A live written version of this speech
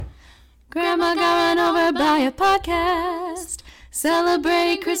Grandma got run over by a podcast.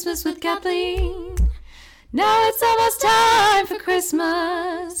 Celebrate Christmas with Kathleen. Now it's almost time for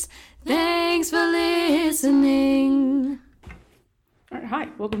Christmas. Thanks for listening. All right, hi,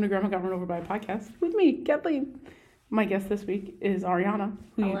 welcome to Grandma Got Run Over by a Podcast with me, Kathleen. My guest this week is Ariana.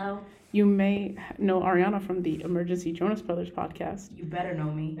 Hello. You may know Ariana from the Emergency Jonas Brothers podcast. You better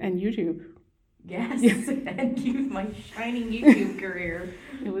know me. And YouTube. Yes, and my shining YouTube career.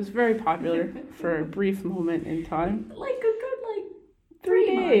 It was very popular for a brief moment in time. Like a good, 3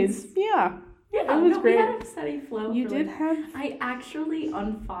 days. months. Yeah. Yeah, it was great. We had a steady flow. You did have... I actually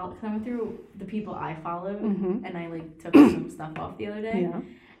unfollowed, because I went through the people I followed, Mm-hmm. and I took some stuff off the other day. Yeah.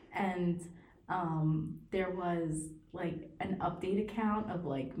 And there was an update account of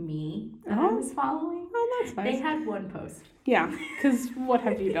me that I was following. Oh, that's nice. They had one post. Yeah, because what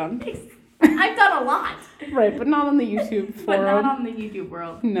have you done? I've done a lot. Right, but not on the YouTube forum. But not on the YouTube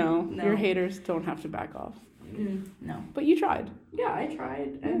world. No, your haters don't have to back off. No. But you tried. Yeah, I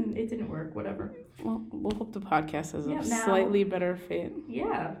tried, and it didn't work, whatever. Well, we'll hope the podcast has a now- slightly better fate.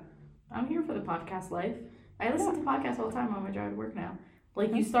 Yeah, I'm here for the podcast life. I listen to podcasts all the time on my drive to work now.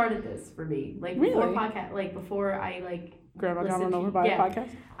 You started this for me. Before Really? podcast, before I, Grandma Got Run to- Over by yeah. a podcast?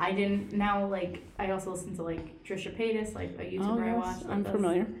 I didn't, now, I also listen to, Trisha Paytas, a YouTuber I watch. I'm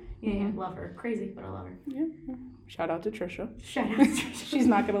familiar. Yeah, Mhm. love her. Crazy, but I love her. Yeah. Shout out to Trisha. Shout out to Trisha. She's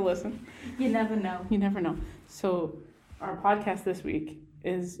not going to listen. You never know. You never know. So, our podcast this week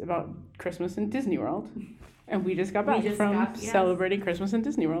is about Christmas in Disney World. And we just got back from celebrating Christmas in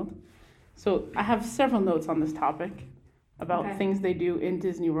Disney World. So, I have several notes on this topic about things they do in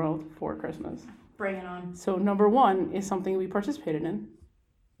Disney World for Christmas. Bring it on. So, number one is something we participated in.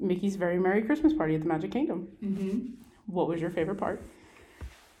 Mickey's Very Merry Christmas Party at the Magic Kingdom. Mm-hmm. What was your favorite part?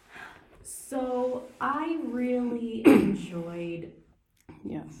 So, I really enjoyed...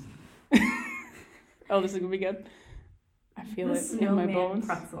 Yes. Oh, this is going to be good. I feel the it in my snowman bones.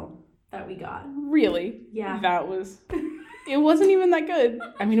 pretzel that we got. Really? Yeah. That was... It wasn't even that good.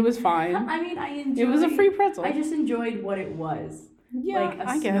 I mean, it was fine. I enjoyed... It was a free pretzel. I just enjoyed what it was. Yeah,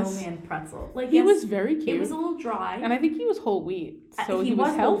 I guess. Snowman pretzel. He was very cute. It was a little dry. And I think he was whole wheat. So he was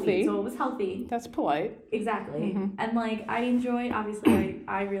whole healthy. wheat, so it was healthy. That's polite. Exactly. Mhm. And I enjoyed, obviously,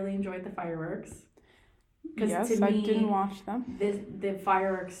 I really enjoyed the fireworks. Yes, to me, I didn't watch them. The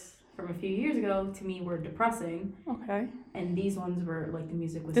fireworks from a few years ago, to me, were depressing. Okay. And these ones were, the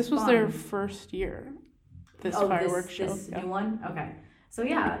music was This was fun. their first year. This fireworks show. This new one? Okay. So,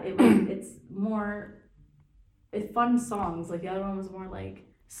 yeah, it's more... It's fun songs. The other one was more,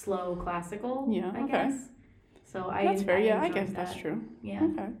 slow classical, I guess. So That's fair. Yeah, I enjoyed guess that's true. Yeah.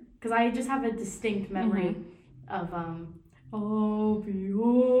 Okay. Because I just have a distinct memory of, I'll be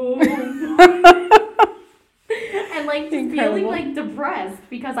home. And, just Incredible. feeling, depressed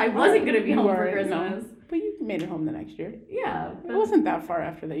because I wasn't going to be home for Right, no. Christmas. But you made it home the next year. Yeah. It wasn't that far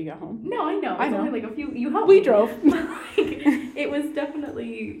after that you got home. No, I know. I It's know. only, a few... You helped We me. drove. It was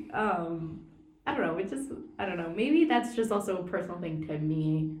definitely, I don't know. It just... I don't know. Maybe that's just also a personal thing to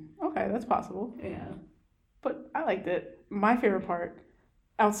me. Okay, that's possible. Yeah. But I liked it. My favorite part,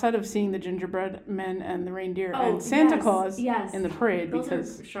 outside of seeing the gingerbread men and the reindeer and Santa Claus in the parade, Those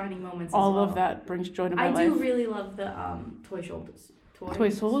because are shining moments all as well. of that brings joy to my I life. do really love the toy shoulders. Toy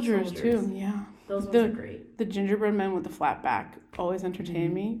soldiers too, yeah. Those ones are great. The gingerbread men with the flat back always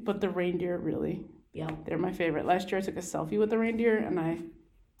entertain me, but the reindeer really, they're my favorite. Last year I took a selfie with the reindeer and I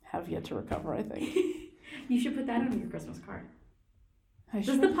have yet to recover, I think. You should put that on your Christmas card.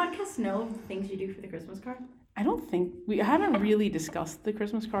 Does the podcast know the things you do for the Christmas card? I don't think, we haven't really discussed the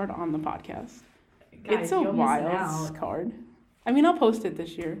Christmas card on the podcast. Guys, It's a wild card. I mean, I'll post it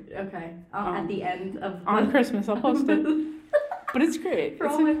this year. Okay. At the end of... On Christmas, I'll post it. But it's great. For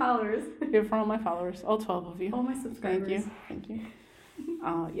all my followers. Yeah, for all my followers. All 12 of you. All my subscribers. Thank you.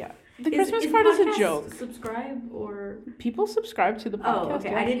 Yeah. The Christmas card is a joke. Subscribe or... People subscribe to the podcast. Oh,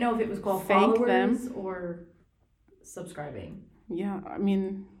 okay. Yes. I didn't know if it was called Thank followers them. or subscribing. Yeah, I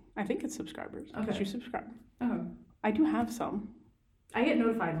mean, I think it's subscribers. Because Okay. you subscribe. Oh. I do have some. I get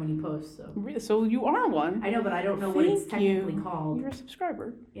notified when you post, so... So you are one. I know, but I don't know what it's Thank you. technically called. You're a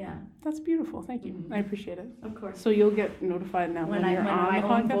subscriber. Yeah, That's beautiful. Thank you. Mhm. I appreciate it. of course. So you'll get notified now when you're on my the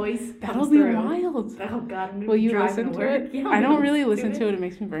own podcast. voice That'll comes be through. wild. Oh God, I'm gonna Will be you driving listen to work. it? Yeah, I don't let's really do listen to it. It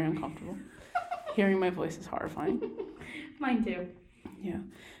makes me very uncomfortable. Hearing my voice is horrifying. Mine too. Yeah.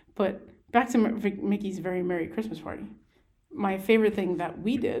 But back to Mickey's Very Merry Christmas Party. My favorite thing that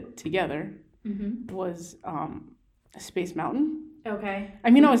we did together was Space Mountain. Okay.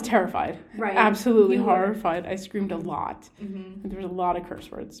 I mean, I was terrified. Right. Absolutely You were. horrified. I screamed a lot. Mm-hmm. There was a lot of curse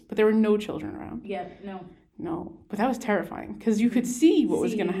words, but there were no children around. Yeah. No. No, but that was terrifying because you could see what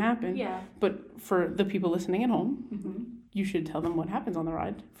was going to happen. Yeah. But for the people listening at home, you should tell them what happens on the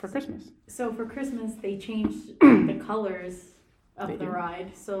ride for Christmas. So for Christmas, they changed the colors of the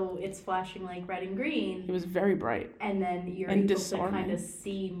ride, so it's flashing like red and green. It was very bright. And then you're able to kind of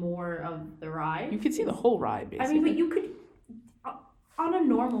see more of the ride. You could see the whole ride, basically. I mean, but you could, on a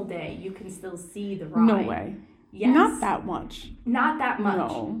normal day, you can still see the ride. No way. Yes. Not that much. Not that much.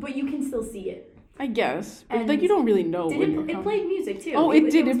 No. But you can still see it. I guess. But like, you don't really know when it played music, too. Oh,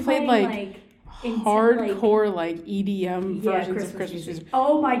 it did. It played like hardcore, like EDM versions of Christmas music.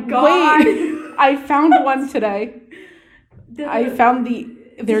 Oh my God. Wait, I found one today. I found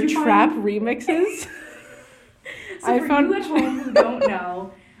their trap remixes. So for you at home who don't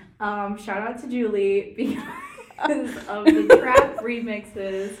know, shout out to Julie because of the trap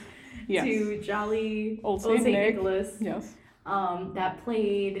remixes to Jolly Old St. Nicholas. Yes. That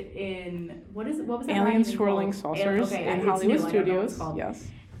played in what was that? Alien Swirling Saucers in Hollywood Studios. Yes.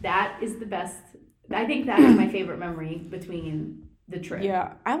 That is the best. I think that is my favorite memory between the trip.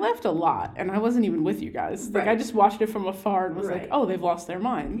 Yeah, I laughed a lot, and I wasn't even with you guys. Like, I just watched it from afar and was like, oh, they've lost their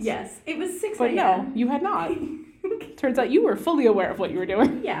minds. Yes, it was 6 a.m. But no, you had not. Turns out you were fully aware of what you were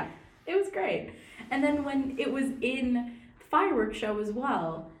doing. Yeah, it was great. And then when it was in the fireworks show as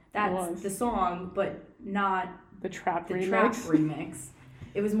well, that's the song, but not the trap remix.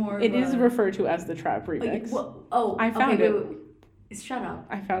 It was more It is referred to as the trap remix. I found it. Shut up.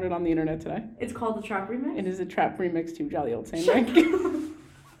 I found it on the internet today. It's called the Trap Remix? It is a trap remix to Jolly Old St. Nick.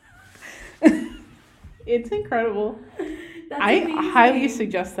 It's incredible. I highly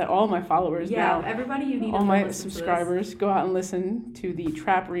suggest that all my followers now, everybody you need all my subscribers, go out and listen to the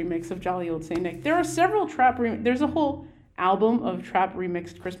trap remix of Jolly Old St. Nick. There are several there's a whole album of trap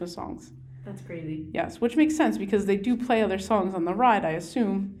remixed Christmas songs. That's crazy. Yes, which makes sense because they do play other songs on the ride, I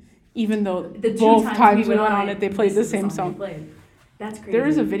assume, even though both times we went on it, they played the same song. That's crazy. There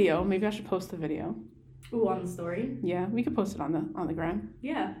is a video. Maybe I should post the video. Ooh, on the story? Yeah, we could post it on the gram.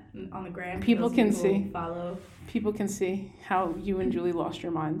 Yeah, on the gram. People can see. Follow. People can see how you and Julie lost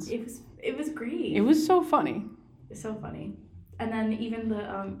your minds. It was great. It was so funny. It's so funny. And then even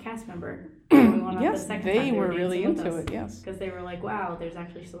the cast member. Yes, they were really into it, yes. Because they were like, wow, there's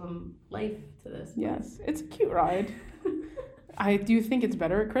actually some life to this. Yes, it's a cute ride. I do think it's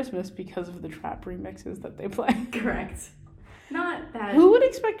better at Christmas because of the trap remixes that they play. Correct. Not that. Who would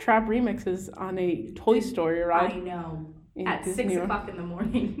expect trap remixes on a Toy Story ride? I know. At Disney 6 o'clock in the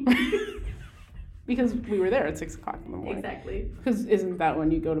morning. Because we were there at 6 o'clock in the morning. Exactly. Because isn't that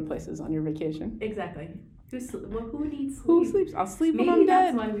when you go to places on your vacation? Exactly. Who needs sleep? Who sleeps? I'll sleep when I'm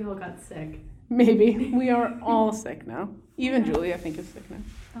dead. Maybe that's why we all got sick. Maybe. We are all sick now. Even Julie, I think, is sick now.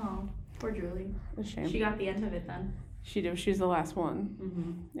 Oh, poor Julie. A shame. She got the end of it then. She did. She's the last one.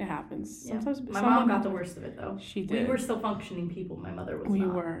 Mm-hmm. It happens. Yeah. Sometimes my mom got the worst of it, though. She did. We were still functioning people. My mother was not. We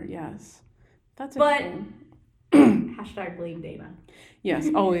were, yes. That's a shame. Hashtag blame Dana. Yes,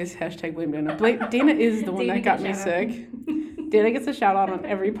 always hashtag blame Dana. Dana is the one that got me sick. Dana gets a shout out on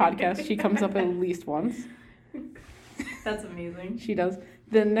every podcast. She comes up at least once. That's amazing. She does.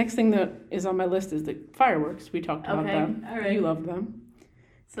 The next thing that is on my list is the fireworks. We talked about them. All right. You loved them.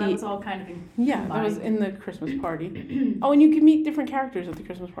 So that was all kind of combined. That was in the Christmas party. Oh, and you can meet different characters at the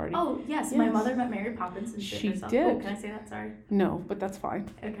Christmas party. Oh, yes. My mother met Mary Poppins and she herself. did. Oh, can I say that? Sorry. No, but that's fine.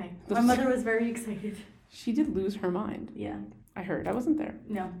 Okay. My mother was very excited. She did lose her mind. Yeah. I heard. I wasn't there.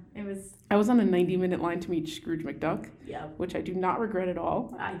 No, it was... I was on a 90-minute line to meet Scrooge McDuck. Yeah. Which I do not regret at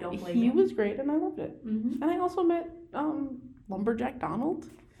all. I don't blame you. He was great and I loved it. Mm-hmm. And I also met Lumberjack Donald.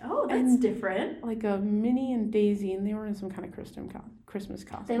 Oh, that's different. Like a Minnie and Daisy, and they were in some kind of Christmas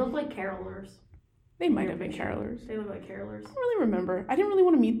costume. They look like carolers. They might have been carolers. They look like carolers. I don't really remember. I didn't really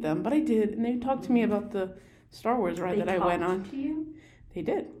want to meet them, but I did. And they talked to me about the Star Wars ride that I went on. They talked to you? They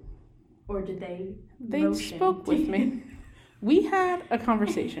did. Or did they? They spoke with me. We had a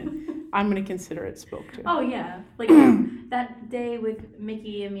conversation. I'm going to consider it spoke to. Oh, yeah. Like that day with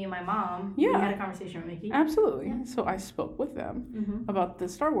Mickey and me and my mom. Yeah. We had a conversation with Mickey. Absolutely. Yeah. So I spoke with them about the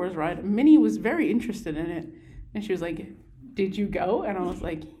Star Wars ride. Minnie was very interested in it. And she was like, did you go? And I was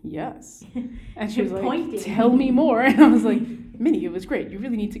like, yes. And she was like, tell me more. And I was like, Minnie, it was great. You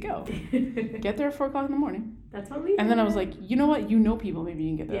really need to go. Get there at 4 o'clock in the morning. That's what we did. And then I was like, you know what? You know people. Maybe you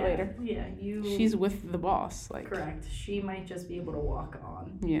can get there later. Yeah, She's with the boss. Correct. She might just be able to walk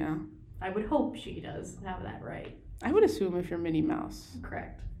on. Yeah. I would hope she does have that right. I would assume if you're Minnie Mouse.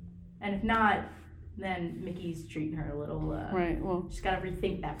 Correct. And if not, then Mickey's treating her a little... right, well... She's got to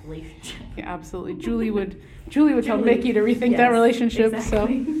rethink that relationship. Yeah, absolutely. Julie would tell Mickey to rethink that relationship,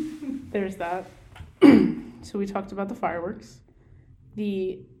 exactly. So there's that. So we talked about the fireworks.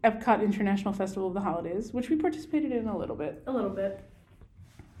 the Epcot International Festival of the Holidays, which we participated in a little bit. A little bit.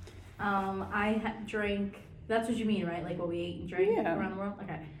 I drank, that's what you mean, right? Like what we ate and drank around the world?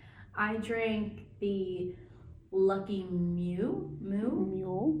 Okay. I drank the Lucky Mule?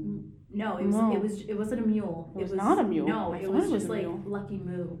 No, it wasn't a mule. It was not a mule. No, it was just like mule. Lucky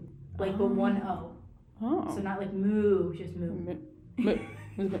Moo. Like the 1 O. Oh. So not like moo, just moo.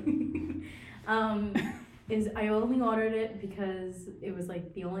 I only ordered it because it was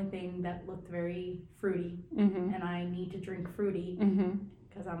like the only thing that looked very fruity, and I need to drink fruity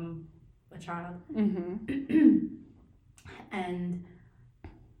because I'm a child. And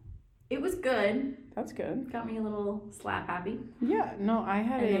it was good. That's good. Got me a little slap happy. Yeah, no, I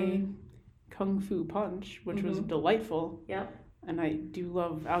had a Kung Fu Punch, which was delightful. Yep. And I do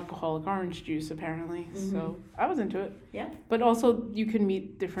love alcoholic orange juice, apparently. So I was into it. Yeah. But also, you can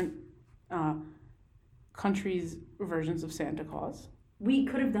meet different countries' versions of Santa Claus. We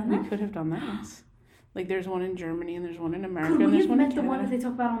could have done that? We could have done that, yes. Like, there's one in Germany, and there's one in America, and there's one in Canada. Could we have met the one that they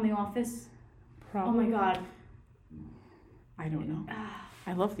talk about on The Office? Probably. Oh, my God. I don't know.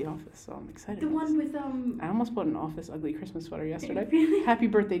 I love The Office, so I'm excited. The one with, I almost bought an Office ugly Christmas sweater yesterday. Really? Happy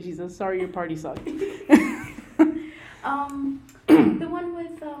birthday, Jesus. Sorry your party sucked. The one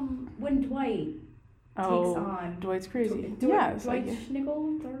with, when Dwight takes on... Dwight's crazy. Yes. Dwight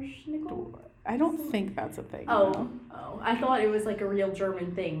Schnigel? I don't think that's a thing. Oh, I thought it was like a real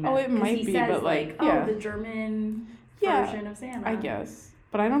German thing. Oh, it might be, but like, yeah. the German version of Santa. I guess.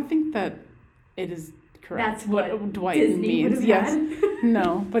 But I don't think that it is correct. That's what Dwight Disney means. Yes.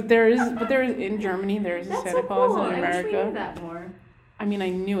 No, but there is in Germany there is a Santa Claus in America. I wish we knew that more. I mean, I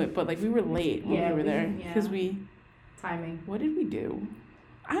knew it, but like we were late when we were there because timing. What did we do?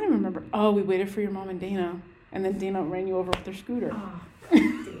 I don't remember. Oh, we waited for your mom and Dana, and then Dana ran you over with their scooter. Oh,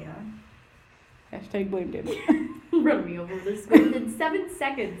 Dana. Hashtag blame Dana. Run me over with their scooter in 7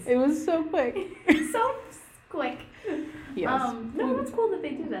 seconds. It was so quick. So quick. Yes. No, that's cool that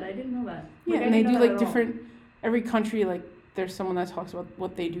they do that. I didn't know that. Yeah, and they do like different. Every country, like there's someone that talks about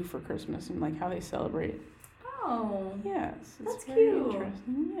what they do for Christmas and like how they celebrate it. Oh. Yes. That's very cute.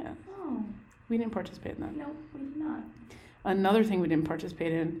 Interesting. Yeah. Oh. We didn't participate in that. No, we did not. Another thing we didn't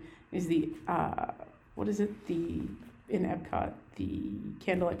participate in is the in Epcot, the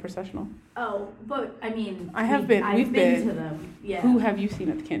candlelight processional. Oh, but I mean, I've been to them. Yeah. Who have you seen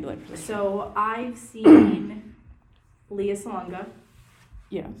at the candlelight procession? So I've seen Lea Salonga.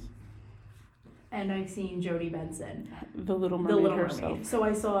 Yes. And I've seen Jodie Benson. The Little Mermaid herself. So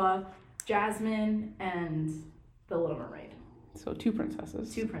I saw Jasmine and the Little Mermaid. So two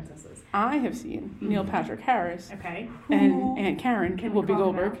princesses. I have seen Neil Patrick Harris. Okay. And Aunt Karen, Whoopi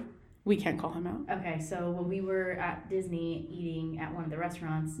Goldberg. We can't call him out. Okay, so when we were at Disney eating at one of the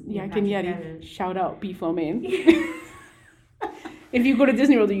restaurants... Yak and Yeti, shout out beef lo mein. If you go to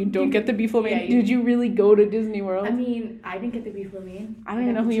Disney World and you don't get the beef lo mein, did you really go to Disney World? I mean, I didn't get the beef lo mein. I don't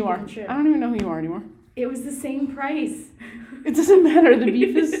even know who you are. I don't even know who you are anymore. It was the same price. It doesn't matter. The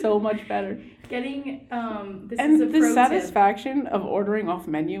beef is so much better. Getting, the satisfaction of ordering off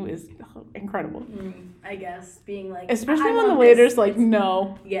menu is incredible. I guess being like, especially when the waiter's like,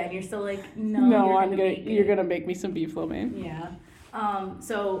 no. Yeah, and you're still like, no. You're gonna make me some beef lo mein. Yeah.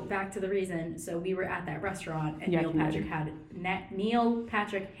 So back to the reason. So we were at that restaurant, and Neil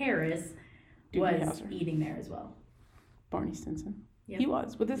Patrick Harris was eating there as well. Barney Stinson. Yep. He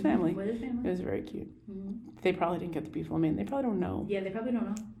was with his family. It was very cute. They probably didn't get the beef lo mein. They probably don't know. Yeah, they probably don't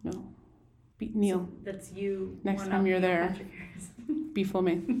know. No. Neil. So that's you. Next time you're there, beef lo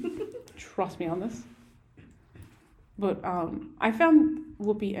mein. Trust me on this. But I found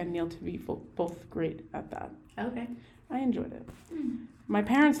Whoopi and Neil to be both great at that. Okay. I enjoyed it. My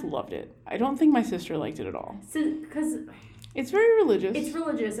parents loved it. I don't think my sister liked it at all. So, because... It's very religious. It's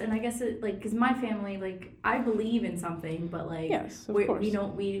religious, and I guess it, like, because my family, like, I believe in something, but, like... Yes, of course.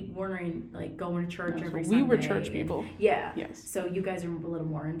 We weren't, like, going to church every Sunday. We were church people. Yeah. Yes. So you guys are a little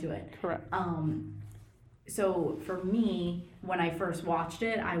more into it. Correct. So for me, when I first watched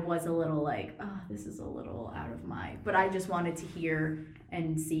it, I was a little like, oh, this is a little out of my... But I just wanted to hear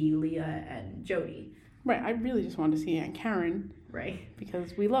and see Lea and Jodie. Right. I really just wanted to see Aunt Karen. Right.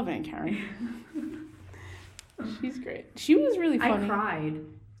 Because we love Aunt Karen. She's great. She was really funny. I cried.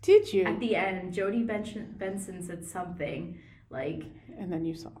 Did you? At the end, Jodie Benson said something like... And then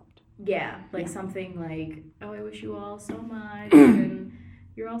you sobbed. Yeah. Something like, oh, I wish you all so much. And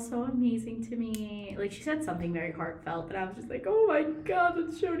you're all so amazing to me. Like, she said something very heartfelt. And I was just like, oh my God,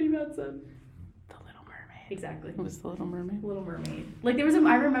 that's Jodie Benson. The Little Mermaid. exactly. It was the Little Mermaid. Little Mermaid. Like there was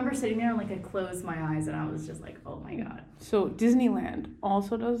I remember sitting there and like I closed my eyes and I was just like, oh my god. So Disneyland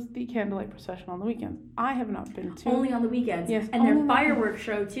also does the candlelight procession on the weekends. I have not been to. Only on the weekends. Yes. And their fireworks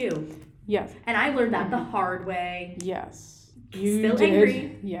show too. Yes. And I learned that the hard way. Yes. You still did.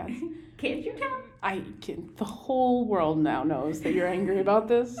 Angry. Yes. Can't you tell? The whole world now knows that you're angry about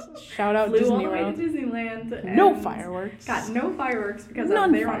this. Shout out Disney Disney all the World. way to Disneyland. No fireworks. Got no fireworks because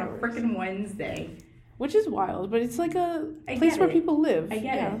I'm there on a freaking Wednesday. Which is wild, but it's like a place where people live. I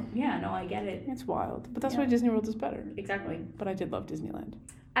get it. Yeah, no, I get it. It's wild. But that's why Disney World is better. Exactly. But I did love Disneyland.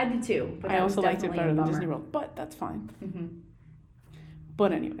 I did too. But I also liked it better than Disney World. But that's fine. Mm-hmm.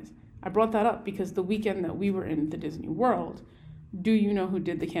 But anyways, I brought that up because the weekend that we were in the Disney World, do you know who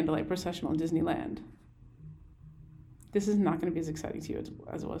did the candlelight procession on Disneyland? This is not going to be as exciting to you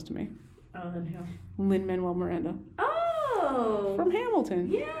as it was to me. Oh, then who? Lin-Manuel Miranda. Oh! From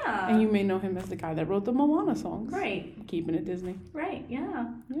Hamilton. Yeah. And you may know him as the guy that wrote the Moana songs. Right. Keeping it Disney. Right, yeah.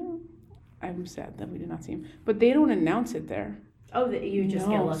 Yeah. I'm sad that we did not see him. But they don't announce it there. Oh, that you just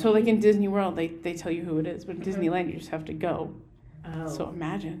get lucky. So like in Disney World, they tell you who it is. But in Disneyland, you just have to go. Oh. So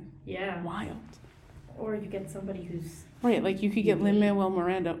imagine. Yeah. Wild. Or you get somebody who's... Right, like you could get Lin-Manuel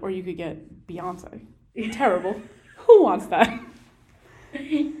Miranda or you could get Beyonce. Terrible. Who wants that?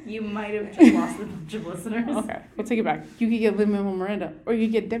 You might have just lost a bunch of listeners. Okay, we'll take it back. You could get Lin-Manuel Miranda or you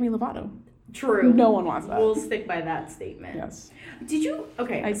could get Demi Lovato. True. No one wants that. We'll stick by that statement. Yes. Did you...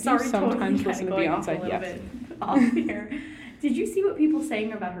 Okay, I sorry, do sometimes totally listen to Beyonce, yes. Off here. Did you see what people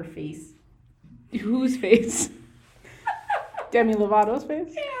saying about her face? Whose face? Demi Lovato's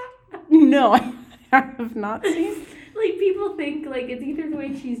face? Yeah. No, I have not seen. Like, people think, like, it's either the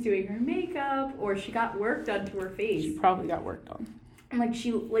way she's doing her makeup or she got work done to her face. She probably got work done. And, like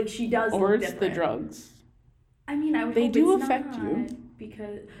she does or look it's different. the drugs. I mean, I would they hope do it's affect not, you.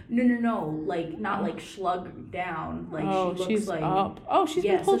 Because, no. Like, not, like, slugged down. Like, she looks she's like... up. Oh, she's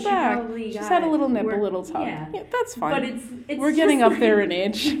been pulled so back. She's had a little nip, a little tongue. Yeah, that's fine. But it's We're getting up like, there in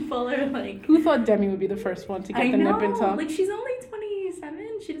age. People are like... Who thought Demi would be the first one to get the nip and tongue? Like, she's only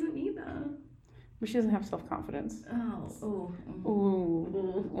 27. She doesn't need that. But she doesn't have self-confidence. Ooh.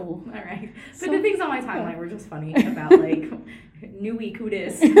 All right. But the things on my timeline were just funny about, like, new week, who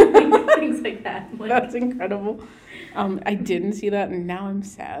dis, things like that. Like, that's incredible. I didn't see that, and now I'm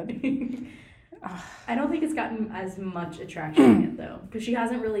sad. I don't think it's gotten as much attraction yet, though, because she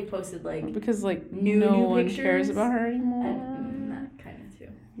hasn't really posted, like... Because, like, new one pictures. cares about her anymore. That kind of, too.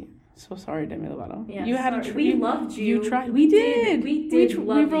 Yeah. So sorry, Demi Lovato. Yeah, you had we loved you. You tried. We did. We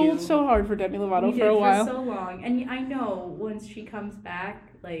rolled so hard for Demi Lovato for a while. For so long, and I know once she comes back,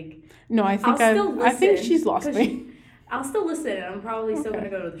 like... No, I think she's lost me. I'll still listen, and I'm probably still gonna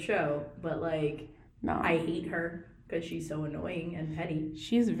go to the show, but like, no, I hate her because she's so annoying and petty.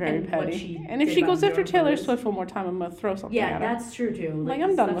 She's very petty. And if she goes after Taylor Swift one more time, I'm gonna throw something at her. Yeah, that's true too. Like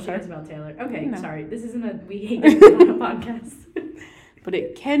I'm done with her. About Taylor. Okay, sorry. This isn't a We Hate Taylor podcast. But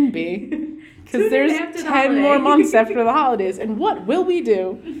it can be, because there's 10 more months after the holidays, and what will we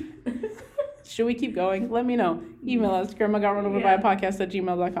do? Should we keep going? Let me know. Email us,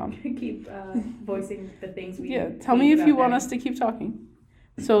 grandmagotrunoverbyaPodcast@gmail.com. Keep voicing the things we... Yeah, tell me if you want us to keep talking.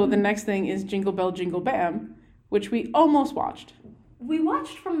 So the next thing is Jingle Bell, Jingle Bam, which we almost watched. We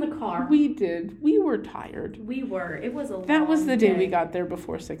watched from the car. We did. We were tired. We were. It was a long That was the day we got there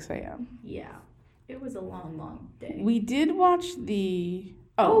before 6 a.m. Yeah. It was a long day. We did watch the...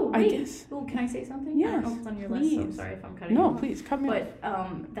 Oh, I guess. Oh, can I say something? Yes, I don't know if it's on your list, so I'm sorry if I'm cutting you off. No, please, cut me off.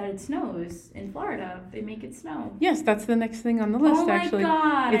 But that it snows in Florida. They make it snow. Yes, that's the next thing on the list, actually. Oh my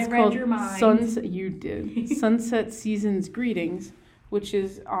God, it's I called read your mind. Sunset. You did. Sunset Seasons Greetings, which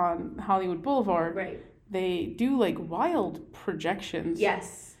is on Hollywood Boulevard. Right. They do, like, wild projections.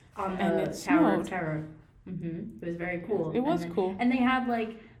 Yes, on the Tower of Terror. Mm-hmm. It was very cool. It was cool. And they had,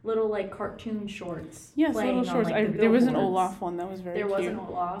 like, little, like, cartoon shorts. Yes, little shorts. On, like, there was an Olaf one that was very cute. There was an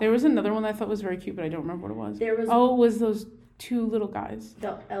Olaf. There was another one that I thought was very cute, but I don't remember what it was. There was... Oh, it was those two little guys.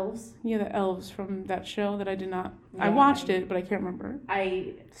 The elves? Yeah, the elves from that show that I did not... Yeah. I watched it, but I can't remember.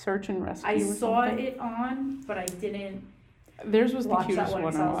 Search and Rescue I saw it on, but I didn't... Theirs was the cutest one I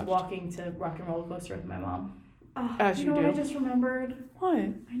watched. I was walking to Rock and Roller Coaster with my mom. Oh, as you do. What I just remembered? What?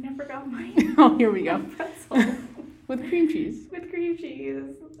 I never got mine. Oh, here we go. Pretzel. With cream cheese. With cream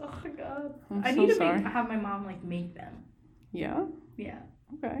cheese. Oh my God. I need to have my mom like make them. Yeah? Yeah.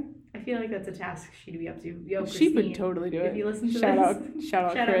 Okay. I feel like that's a task she'd be up to. Yo, she would totally do it. If you listen to shout this.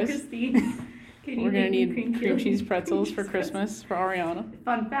 Shout out Chris. Christine. We're going to need cream cheese pretzels for Christmas for Ariana.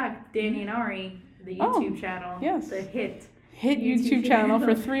 Fun fact, Danny and Ari, the YouTube channel, yes. the hit YouTube channel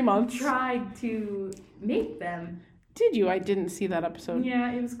for 3 months. Tried to make them. Did you? I didn't see that episode.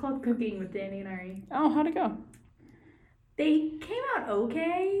 Yeah, it was called Cooking with Danny and Ari. Oh, how'd it go? They came out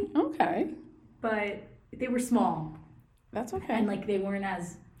okay. Okay. But they were small. That's okay. And, like, they weren't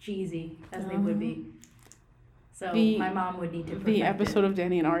as cheesy as they would be. So my mom would need to perfect the episode of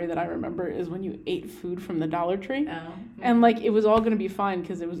Danny and Ari that I remember is when you ate food from the Dollar Tree. Oh. And, like, it was all going to be fine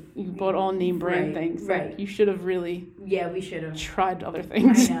because you bought all name brand things. Right. Like, you should have really... Yeah, we should have. ...tried other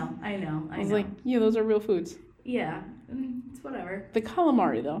things. I know. I was like, yeah, those are real foods. Yeah, it's whatever. The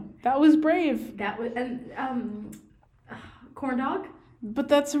calamari, though. That was brave. That was... And, corn dog? But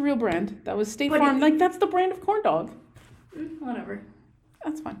that's a real brand. That was State Farm. Like, that's the brand of corn dog. Whatever.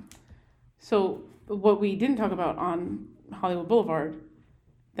 That's fine. So... What we didn't talk about on Hollywood Boulevard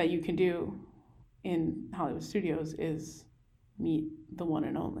that you can do in Hollywood Studios is meet the one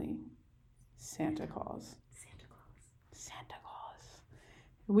and only Santa Claus. Santa Claus.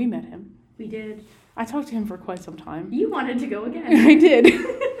 We met him. We did. I talked to him for quite some time. You wanted to go again. I did.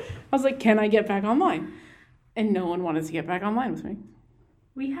 I was like, can I get back online? And no one wanted to get back online with me.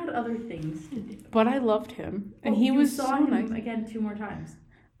 We had other things to do. But I loved him. And he was so nice. You saw him again 2 more times.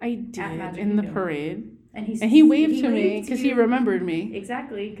 I did, in the parade. And he waved to me because he remembered me.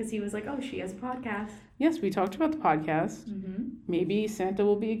 Exactly, because he was like, oh, she has a podcast. Yes, we talked about the podcast. Mm-hmm. Maybe Santa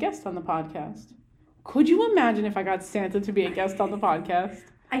will be a guest on the podcast. Could you imagine if I got Santa to be a guest on the podcast?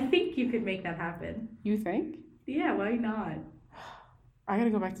 I think you could make that happen. You think? Yeah, why not? I gotta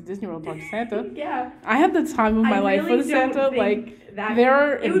go back to Disney World to talk to Santa. Yeah. I had the time of my life with Santa. Like, there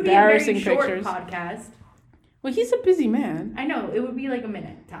are embarrassing pictures. It would be a very short podcast. Well, he's a busy man. I know. It would be like a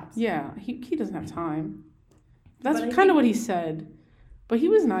minute, tops. Yeah, he doesn't have time. That's kind of what he said. But he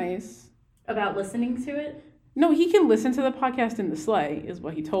was nice. About listening to it? No, he can listen to the podcast in the sleigh, is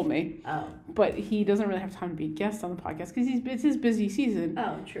what he told me. Oh. But he doesn't really have time to be a guest on the podcast because it's his busy season.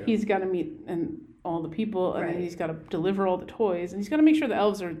 Oh, true. He's got to meet all the people, and then he's got to deliver all the toys, and he's got to make sure the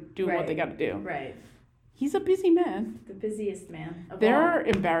elves are doing what they got to do. Right. He's a busy man. The busiest man of all. There are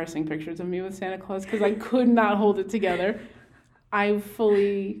embarrassing pictures of me with Santa Claus because I could not hold it together. I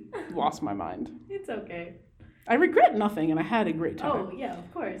fully lost my mind. It's okay. I regret nothing, and I had a great time. Oh, yeah,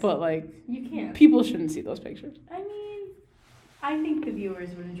 of course. But, like, you can't. People shouldn't see those pictures. I mean, I think the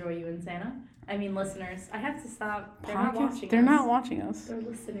viewers would enjoy you and Santa. I mean, listeners. I have to stop. They're not watching us. They're not watching us. They're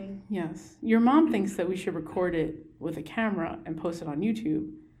listening. Yes. Your mom thinks that we should record it with a camera and post it on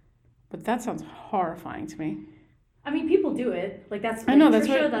YouTube. But that sounds horrifying to me. I mean, people do it. Like, that's I know, that's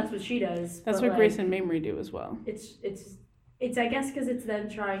what she does. That's what Grace and Mamrie do as well. It's I guess because it's them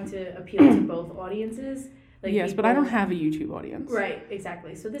trying to appeal to both audiences. Like, yes, but I don't have a YouTube audience. Right,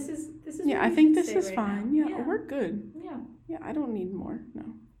 exactly. So this is yeah, I think this is fine. Yeah, we're good. Yeah. Yeah, I don't need more. No.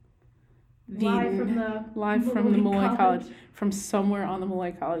 Live from the Molloy College, from somewhere on the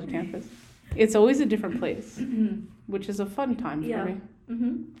Molloy College campus. It's always a different place, which is a fun time for me.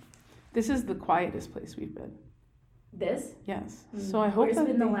 Mm-hmm. This is the quietest place we've been. This? Yes. So I hope Where's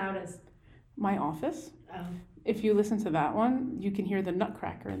been the loudest? My office. Oh. If you listen to that one, you can hear the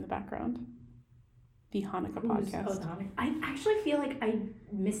Nutcracker in the background. The Hanukkah podcast. Oh, the Hanukkah. I actually feel like I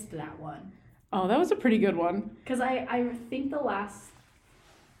missed that one. Oh, that was a pretty good one. Because I think the last...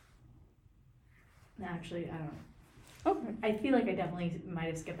 Actually, I don't know. Okay. I feel like I definitely might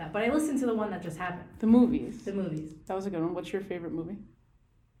have skipped that. But I listened to the one that just happened. The movies. That was a good one. What's your favorite movie?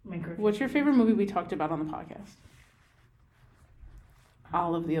 Minecraft. What's your favorite movie we talked about on the podcast?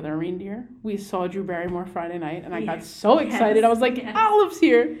 Olive the Other Reindeer. We saw Drew Barrymore Friday night, and I got so excited. Yes. I was like, yes. Olive's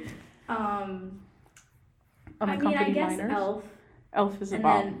here. I guess Minors. Elf. Elf is a and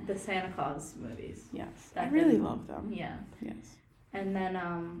bomb. And then the Santa Claus movies. Yes. I really love them. Yeah. Yes. And then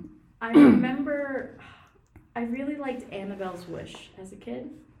I remember I really liked Annabelle's Wish as a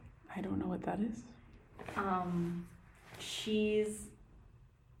kid. I don't know what that is.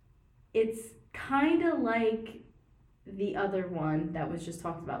 It's kind of like the other one that was just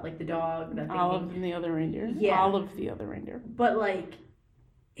talked about, like the dog. Olive and the Other Reindeer? Yeah. Olive the Other Reindeer. But, like,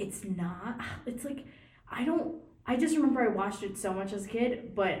 it's not, it's like, I just remember I watched it so much as a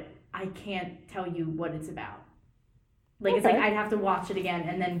kid, but I can't tell you what it's about. Like, It's like I'd have to watch it again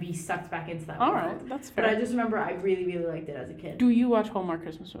and then be sucked back into that world. All right, that's fair. But I just remember I really, really liked it as a kid. Do you watch Hallmark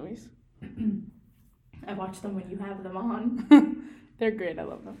Christmas movies? I watch them when you have them on. They're great. I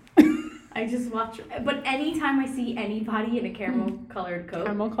love them. I just watch, but anytime I see anybody in a caramel-colored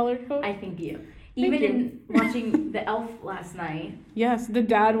coat, I think you. Even in watching The Elf last night. Yes, the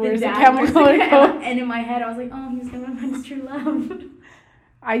dad wears a camel-colored coat. And in my head, I was like, oh, he's going to find his true love.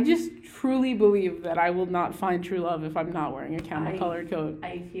 I just truly believe that I will not find true love if I'm not wearing a camel-colored coat.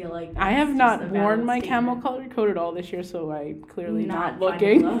 I feel like I have not worn my camel-colored coat at all this year, so I'm clearly not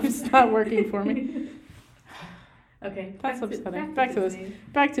looking. It's not working for me. Okay. That's upsetting. Back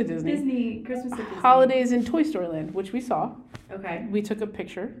to Disney. Disney, Christmas at Disney. Holidays in Toy Story Land, which we saw. Okay. We took a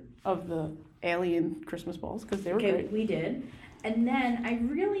picture of the alien Christmas balls because they were great. We did. And then I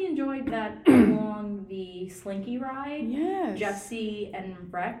really enjoyed that along the Slinky ride. Yes. Jesse and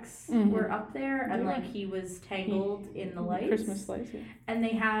Rex were up there, and like he was tangled in the lights. Christmas lights, yeah. And they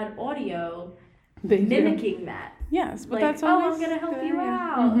had audio mimicking that. Yes, but like, that's always I'm gonna help you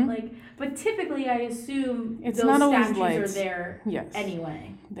out. Like, but typically I assume it's those not always statues lights. are there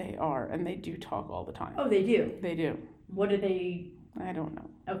anyway. They are, and they do talk all the time. Oh, they do? They do. What do they... I don't know.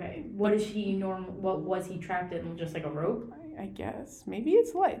 Okay. What was he trapped in? Just like a rope? I guess. Maybe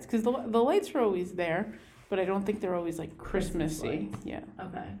it's lights, because the lights are always there, but I don't think they're always like Christmassy. Yeah.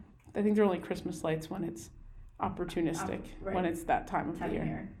 Okay. I think they're only Christmas lights when it's opportunistic, when it's that time of the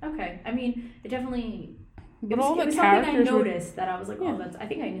year. Okay. I mean, it definitely... But it all was the something characters I noticed that I was like, I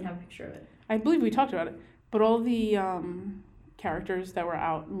think I even have a picture of it. I believe we talked about it. But all the characters that were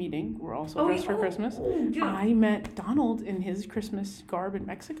out meeting were also dressed for Christmas. I met Donald in his Christmas garb in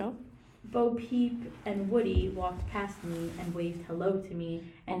Mexico. Bo Peep and Woody walked past me and waved hello to me,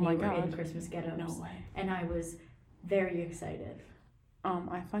 and they were in Christmas get-ups. No way. And I was very excited.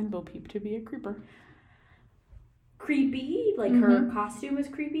 I find Bo Peep to be a creeper. Creepy? Like her costume is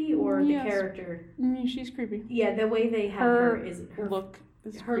creepy, or the character? She's creepy. Yeah, the way they have her is... Her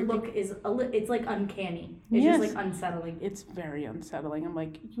creepy. look is it's like uncanny. It's just like unsettling. It's very unsettling. I'm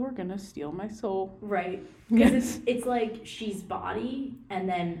like, you're gonna steal my soul. Right. Because it's like she's body and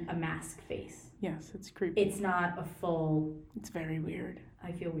then a mask face. Yes, it's creepy. It's not a full... It's very weird.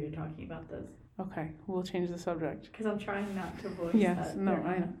 I feel weird talking about this. Okay, we'll change the subject. Because I'm trying not to voice that. No,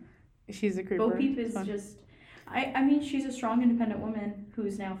 I know. She's a creeper. Bo Peep is just... I mean, she's a strong, independent woman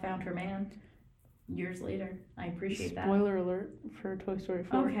who's now found her man. Years later. I appreciate that. Spoiler alert for Toy Story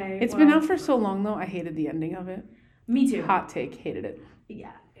 4. Okay. It's been out for so long, though. I hated the ending of it. Me too. Hot take. Hated it.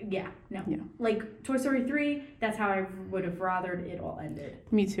 Yeah. No. Yeah. Like, Toy Story 3, that's how I would have rathered it all ended.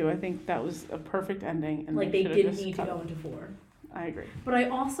 Me too. I think that was a perfect ending. And like, they didn't need to go into 4. I agree. But I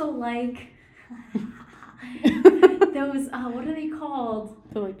also like... those, what are they called?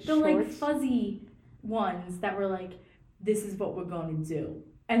 The fuzzy ones that were like, this is what we're going to do.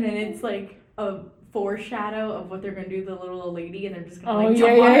 And then it's like a foreshadow of what they're going to do to the little old lady, and they're just going to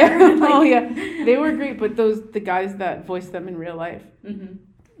jump on her. Like, they were great, but the guys that voiced them in real life,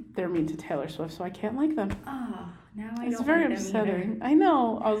 they're mean to Taylor Swift, so I can't like them. Now I don't like them. It's very upsetting. I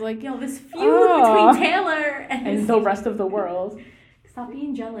know. I was like, this feud between Taylor and the rest of the world. Stop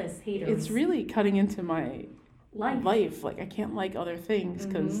being jealous, haters. It's really cutting into my life. Like, I can't like other things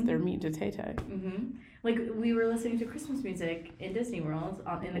because they're mean to Tay-Tay. Like, we were listening to Christmas music in Disney World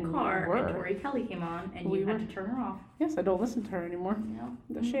in the car, and Tori Kelly came on, and you had to turn her off. Yes, I don't listen to her anymore. No.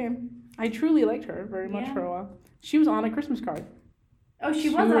 It's a shame. I truly liked her very much for a while. She was on a Christmas card. Oh, she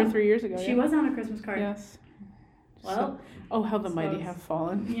was 2 or 3 years ago. She was on a Christmas card. Yes. Well. How the mighty have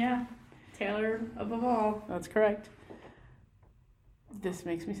fallen. Yeah. Taylor above all. That's correct. This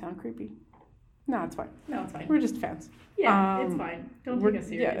makes me sound creepy. No, it's fine. No, it's fine. We're just fans. Yeah, it's fine. Don't take us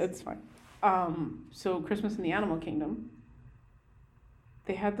serious. Yeah, it's fine. So Christmas in the Animal Kingdom,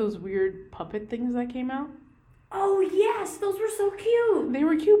 they had those weird puppet things that came out. Oh, yes! Those were so cute! They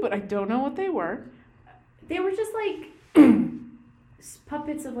were cute, but I don't know what they were. They were just like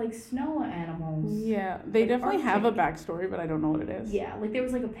puppets of like snow animals. Yeah, they definitely have a backstory, but I don't know what it is. Yeah, like there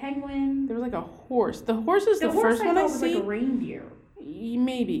was like a penguin. There was like a horse. The horse is the first one I see. Was like a reindeer.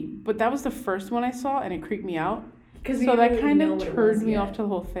 Maybe, but that was the first one I saw, and it creeped me out. So that kind of turned me off to the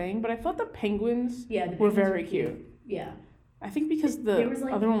whole thing. But I thought the penguins were very cute. Yeah. I think because the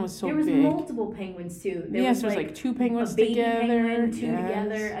other one was so big. There was multiple penguins too. There was like 2 penguins together. Penguin, 2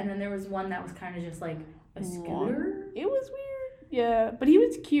 together, and then there was one that was kind of just like a scooter. It was weird. Yeah, but he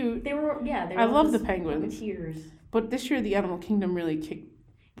was cute. They were I love the penguins. Puppeteers. But this year the Animal Kingdom really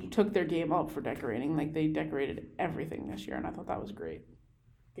took their game up for decorating. Like, they decorated everything this year, and I thought that was great.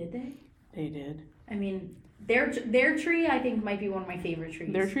 Did they? They did. I mean, their tree, I think, might be one of my favorite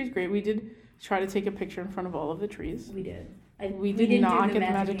trees. Their tree's great. We did try to take a picture in front of all of the trees. We did. We did not get the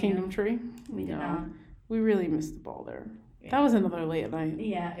Magic Kingdom tree. We did not. We really missed the ball there. Yeah. That was another late night.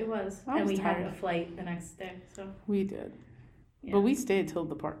 Yeah, it was. And we had a flight the next day, so. We did. Yeah. But we stayed till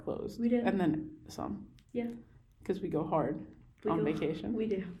the park closed. We did. And then some. Yeah. Because we go hard on vacation. We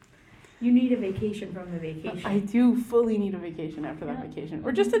do. You need a vacation from the vacation. I do fully need a vacation after that vacation.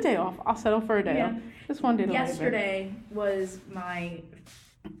 Or just a day off. I'll settle for a day off. Just one day to Yesterday was my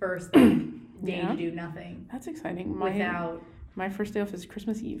first day to do nothing. That's exciting. My first day off is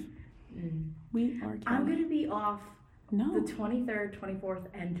Christmas Eve. I'm going to be off No. The 23rd, 24th,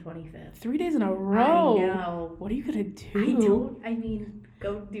 and 25th. 3 days in a row. I know. What are you gonna do?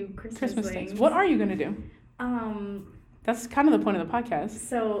 Go do Christmas things. What are you gonna do? That's kind of the point of the podcast.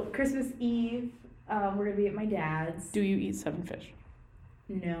 So Christmas Eve, we're gonna be at my dad's. Do you eat 7 fish?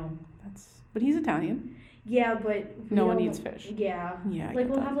 No. But he's Italian. Yeah, but no one eats fish. Yeah. Yeah. Like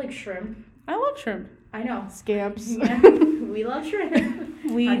we'll have like shrimp. I love shrimp. I know. Scamps. Yeah, we love shrimp.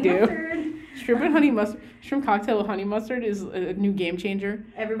 We honey do. Mustard. Shrimp and honey mustard. Shrimp cocktail with honey mustard is a new game changer.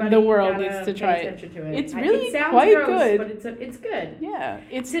 Everybody, the world needs to try it. It's really it sounds quite gross, good. But it's good. Yeah,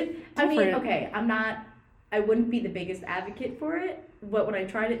 it's. I mean, okay, I wouldn't be the biggest advocate for it, but when I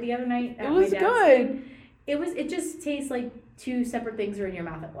tried it the other night, it was good. It just tastes like two separate things are in your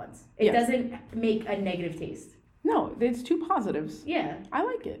mouth at once. It doesn't make a negative taste. No, it's two positives. Yeah. I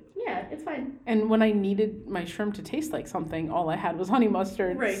like it. Yeah, it's fine. And when I needed my shrimp to taste like something, all I had was honey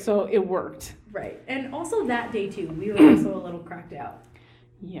mustard. Right. So it worked. Right. And also that day too, we were also a little cracked out.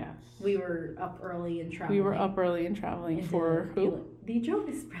 Yes. We were up early and traveling. For who? The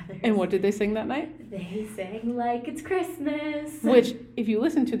Jonas Brothers. And what did they sing that night? They sang Like It's Christmas. Which, if you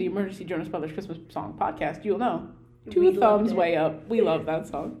listen to the Emergency Jonas Brothers Christmas Song podcast, you'll know. 2 thumbs way up. We love that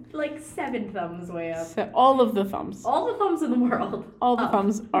song. Like 7 thumbs way up. All of the thumbs. All the thumbs in the world. All the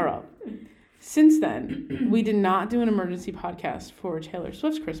thumbs are up. Since then, we did not do an emergency podcast for Taylor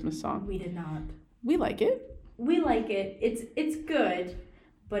Swift's Christmas song. We did not. We like it. We like it. It's good,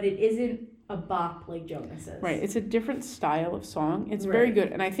 but it isn't a bop like Jonas's. Right. It's a different style of song. It's very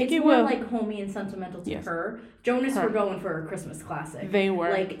good, and I think it's more like homey and sentimental to her. Jonas were going for a Christmas classic. They were.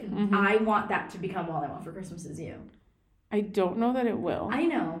 Like, I want that to become All I Want for Christmas Is You. I don't know that it will. I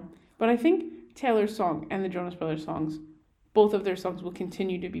know. But I think Taylor's song and the Jonas Brothers songs, both of their songs will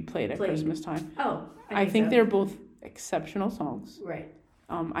continue to be played at Christmas time. Oh, I think they're both exceptional songs. Right.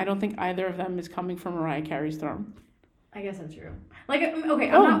 I don't think either of them is coming from Mariah Carey's throne. I guess that's true. Like,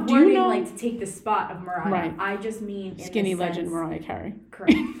 okay, I'm not wording like to take the spot of Mariah. Right. I just mean skinny legend Mariah Carey.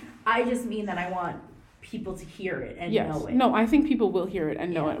 Correct. I just mean that I want people to hear it and know it. No, I think people will hear it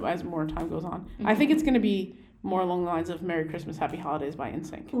and know it as more time goes on. Mm-hmm. I think it's going to be more along the lines of Merry Christmas, Happy Holidays by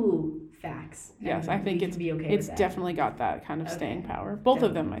NSYNC. Ooh, facts. Yes, I think it's definitely got that kind of staying power. Both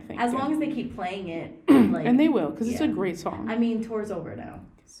of them, I think. As long as they keep playing it. Like, and they will, because it's a great song. I mean, tour's over now,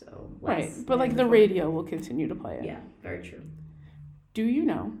 so. Right, but like the radio will continue to play it. Yeah, very true. Do you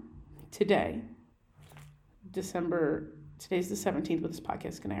know, today, today's the 17th, but this podcast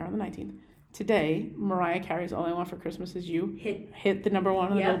is going to air on the 19th. Today, Mariah Carey's All I Want for Christmas Is You hit the number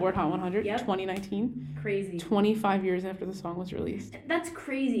 1 on the Billboard Hot 100, 2019. Crazy. 25 years after the song was released. That's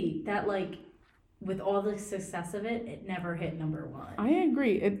crazy that, like, with all the success of it, it never hit number 1. I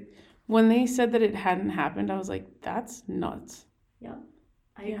agree. When they said that it hadn't happened, I was like, that's nuts. Yep,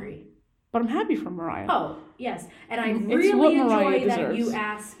 I agree. But I'm happy for Mariah. Oh, yes. And I really enjoy that you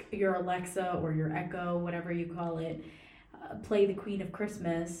ask your Alexa or your Echo, whatever you call it, play the Queen of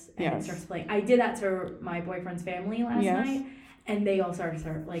Christmas, and it starts playing. I did that to my boyfriend's family last night, and they all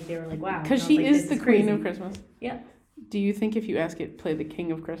started like, they were like, wow. Because she is the Queen of Christmas. Yeah. Do you think if you ask it play the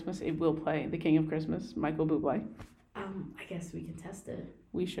King of Christmas, it will play the King of Christmas, Michael Bublé? I guess we can test it.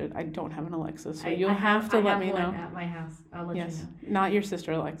 We should. I don't have an Alexa, so you'll have to let me know. I have one at my house. I'll let you know. Not your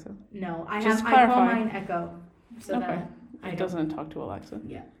sister Alexa. No, I call mine Echo, so that it doesn't talk to Alexa.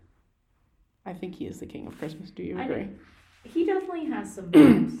 Yeah. I think he is the King of Christmas. Do you agree? He definitely has some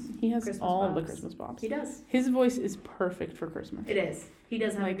bops. He has all the Christmas bops. He does. His voice is perfect for Christmas. It is. He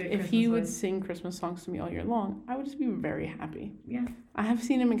does have a good Christmas voice. If he would sing Christmas songs to me all year long, I would just be very happy. Yeah. I have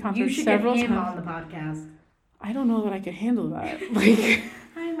seen him in concert several times. You should get him on the podcast. I don't know that I could handle that.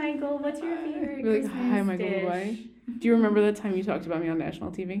 Hi, Michael. What's your favorite Christmas hi, Michael Bublé. Do you remember the time you talked about me on national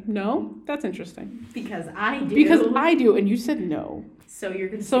TV? No? That's interesting. Because I do. Because I do, and you said no. So you're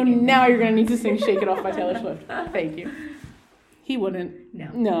going to So now you're going to need to sing Shake It Off by Taylor Swift. Thank you. He wouldn't.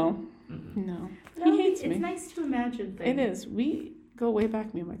 No. No. He hates me. It's nice to imagine things. It is. We go way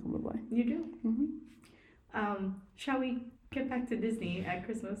back, me and Michael Bublé. You do? Mm-hmm. Shall we get back to Disney at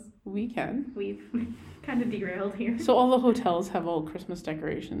Christmas? We can. We've kind of derailed here. So all the hotels have all Christmas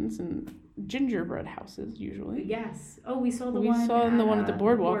decorations and gingerbread houses, usually. Yes. Oh, we saw the one at the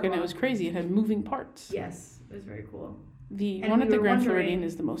boardwalk, and it was crazy. It had moving parts. Yes. It was very cool. The one at the Grand Floridian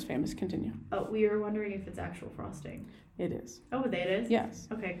is the most famous. Continue. Oh, we were wondering if it's actual frosting. It is. Oh, it is? Yes.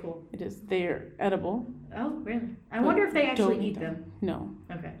 Okay, cool. It is. They're edible. Oh, really? I wonder if they actually eat them. No.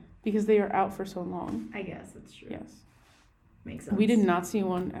 Okay. Because they are out for so long. I guess that's true. Yes. Makes sense. We did not see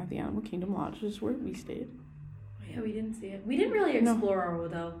one at the Animal Kingdom Lodge, which is where we stayed. Oh, yeah, we didn't see it. We didn't really explore our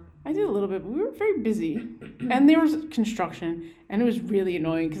hotel. I did a little bit, but we were very busy. And there was construction, and it was really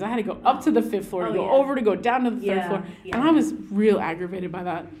annoying because I had to go up to the 5th floor, to go over, to go down to the 3rd floor. Yeah. And I was real aggravated by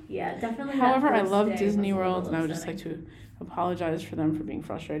that. Yeah, definitely. However, I love Disney World, and I would just like to apologize for them for being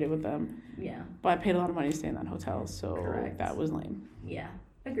frustrated with them. Yeah. But I paid a lot of money to stay in that hotel, so that was lame. Yeah,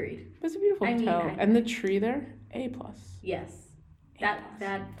 agreed. But it's a beautiful hotel. And the tree there, A+. Yes.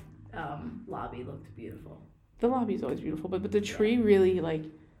 That lobby looked beautiful. The lobby is always beautiful, but the tree really, like,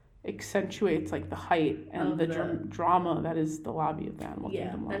 accentuates like the height and the drama that is the lobby of the Animal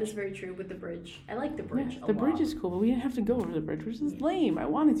Kingdom Lodge. That is very true with the bridge. I like the bridge a lot. The bridge is cool, but we didn't have to go over the bridge, which is lame. I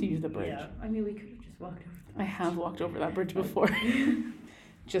wanted to use the bridge. Yeah, I mean, we could have just walked over the bridge. I have walked over that bridge before.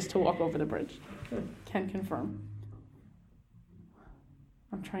 Just to walk over the bridge. Can confirm.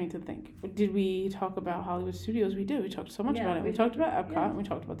 I'm trying to think. Did we talk about Hollywood Studios? We did. We talked so much about it. We talked about Epcot, and we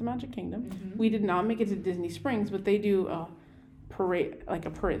talked about the Magic Kingdom. Mm-hmm. We did not make it to Disney Springs, but they do a parade.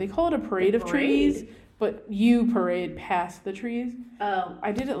 They call it a parade of trees, but you parade past the trees. Oh.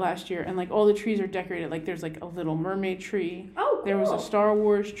 I did it last year, and like all the trees are decorated. Like there's like a Little Mermaid tree. Oh, cool. There was a Star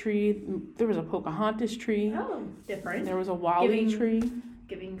Wars tree. There was a Pocahontas tree. Oh, different. There was a Wally tree.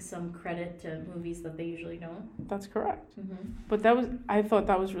 Giving some credit to movies that they usually don't. That's correct. Mm-hmm. But I thought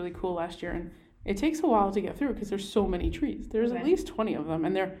that was really cool last year, and it takes a while to get through because there's so many trees. There's at least 20 of them,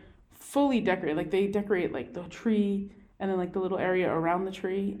 and they're fully decorated. Like they decorate like the tree and then like the little area around the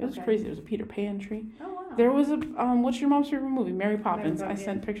tree. It was crazy. There was a Peter Pan tree. Oh wow. There was a what's your mom's favorite movie? Mary Poppins. I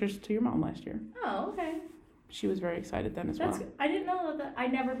sent pictures to your mom last year. Oh, okay. She was very excited then as well. I didn't know that.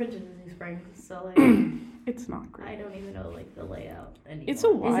 I'd never been to Disney Springs, so like. It's not great. I don't even know like the layout anymore. It's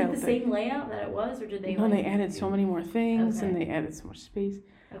a wild Is it the same layout that it was, or did they? No, they added so many more things, and they added so much space.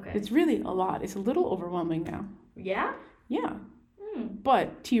 Okay. It's really a lot. It's a little overwhelming now. Yeah. Yeah.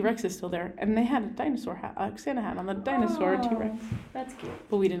 But T-Rex is still there, and they had a dinosaur hat, Santa hat on the dinosaur T-Rex. That's cute.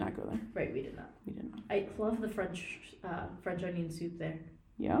 But we did not go there. Right, we did not. We did not. I love the French onion soup there.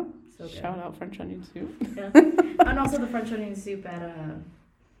 Yeah. So good. Shout out French onion soup. Yeah. And also the French onion soup at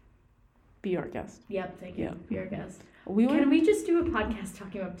Be Our Guest. Yep, thank you. Be Our Guest. Can we just do a podcast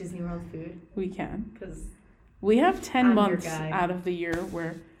talking about Disney World food? We can. Because we have 10 months out of the year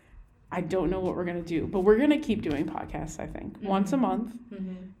where I don't know what we're going to do, but we're going to keep doing podcasts, I think. Mm-hmm. Once a month.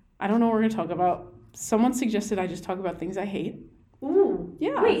 Mm-hmm. I don't know what we're going to talk about. Someone suggested I just talk about things I hate. Ooh.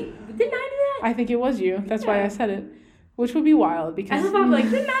 Yeah. Wait, didn't I do that? I think it was you. That's why I said it. Which would be wild because... I'm like,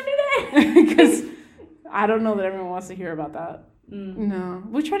 did not do that? Because I don't know that everyone wants to hear about that. Mm. No.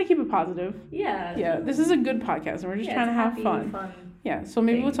 We try to keep it positive. Yeah. Yeah. This is a good podcast, and we're just trying to have fun. Yeah. So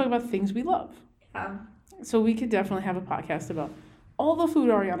maybe we'll talk about things we love. Yeah. So we could definitely have a podcast about all the food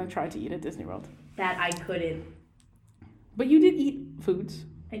Ariana tried to eat at Disney World. That I couldn't. But you did eat foods.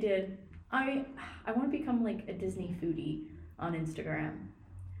 I did. I want to become like a Disney foodie on Instagram.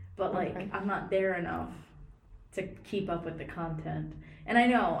 But like I'm not there enough to keep up with the content. And I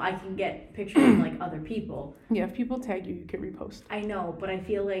know I can get pictures of like other people. Yeah, if people tag you, you can repost. I know, but I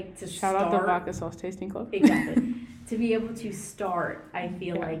feel like Shout out the Vodka Sauce Tasting Club. Exactly. To be able to start, I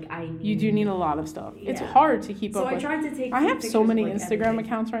feel like I need... You do need a lot of stuff. Yeah. It's hard to keep up with. So I tried to take I have so many Instagram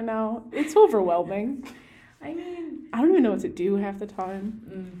accounts right now. It's overwhelming. I mean... I don't even know what to do half the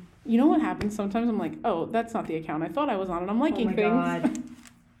time. You know what happens? Sometimes I'm like, oh, that's not the account I thought I was on, and I'm liking things. God.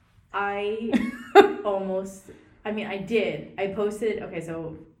 I almost... I mean, I did. I posted... Okay,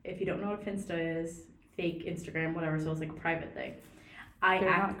 so if you don't know what Finsta is, fake Instagram, whatever, so it's like a private thing. They're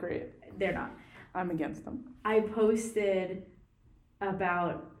not great. They're not. I'm against them. I posted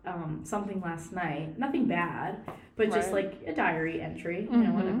about something last night. Nothing bad, but just like a diary entry, you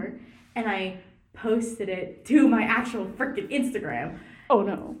know, whatever. And I posted it to my actual freaking Instagram. Oh,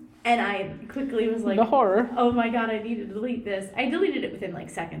 no. And I quickly was like... The horror. Oh, my God, I need to delete this. I deleted it within, like,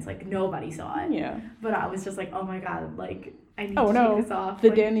 seconds. Like, nobody saw it. Yeah. But I was just like, oh, my God, like, I need to take this off. The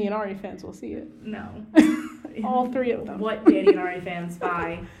like, Danny and Ari fans will see it. No. All three of them. What Danny and Ari fans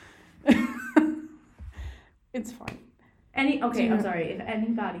buy. It's fine. I'm sorry. If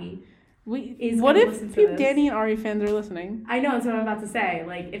anybody is what if listen to this, Danny and Ari fans are listening? I know, that's what I'm about to say.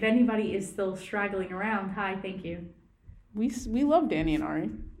 Like, if anybody is still straggling around, hi, thank you. We love Danny and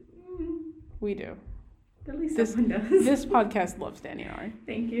Ari. We do. At least someone does. This podcast loves Danny and Ari.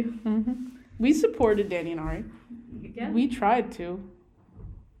 Thank you. Mm-hmm. We supported Danny and Ari. Yeah. We tried to.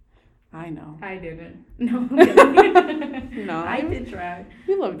 I know. I didn't. No. Really. No. I did try.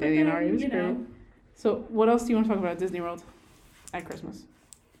 We love Danny and Ari. It was great. So, what else do you want to talk about at Disney World at Christmas?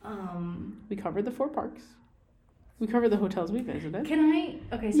 We covered the 4 parks. We covered the hotels we visited.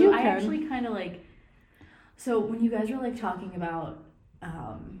 Okay, so I actually kind of like... So, when you guys were, like, talking about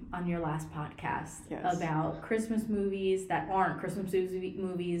on your last podcast about Christmas movies that aren't Christmas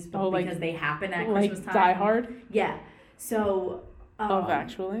movies, but because they happen at Christmas time. Like Die Hard? Yeah. So...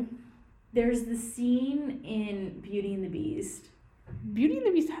 actually? There's the scene in Beauty and the Beast. Beauty and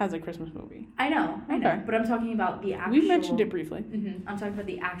the Beast has a Christmas movie. I know. But I'm talking about the actual... We mentioned it briefly. Mm-hmm, I'm talking about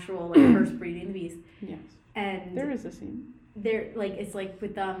the actual, like, first Beauty and the Beast. Yes. And... There is a scene. It's like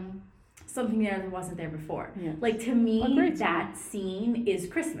with, something there that wasn't there before. Yes. Like, to me, that scene is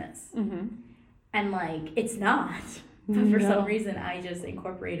Christmas. Mm-hmm. And, like, it's not. But for some reason, I just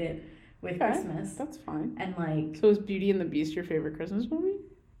incorporate it with Christmas. That's fine. And, like... So is Beauty and the Beast your favorite Christmas movie?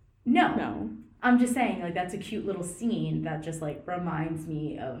 No. I'm just saying, like, that's a cute little scene that just, like, reminds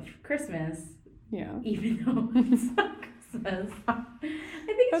me of Christmas. Yeah. Even though it's not Christmas. I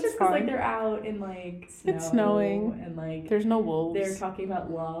think it's just because, like, they're out in, like, snow. It's snowing. And, like... There's no wolves. They're talking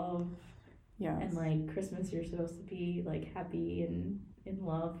about love. Yeah. And, like, Christmas, you're supposed to be, like, happy and in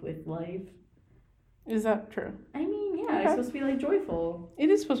love with life. Is that true? I mean, yeah. It's supposed to be, like, joyful.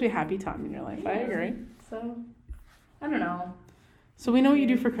 It is supposed to be a happy time in your life. Yeah. I agree. So, I don't know. So we know what you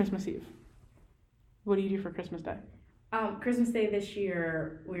do for Christmas Eve. What do you do for Christmas Day? Christmas Day this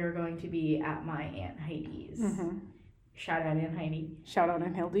year, we are going to be at my Aunt Heidi's. Mm-hmm. Shout out Aunt Heidi. Shout out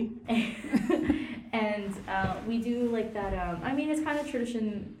Aunt Hildy. And we do like that. I mean, it's kind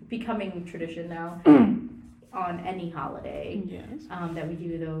of becoming tradition now on any holiday. Yes. That we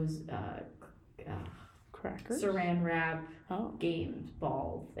do those crackers, saran wrap, games,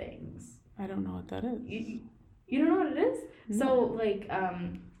 ball things. I don't know what that is. You don't know what it is? No. So like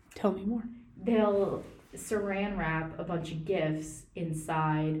tell me more. They'll saran wrap a bunch of gifts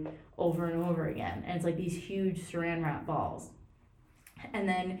inside over and over again, and it's like these huge saran wrap balls, and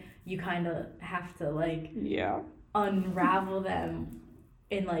then you kind of have to like unravel them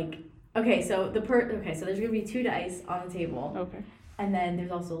in like so there's gonna be 2 dice on the table, and then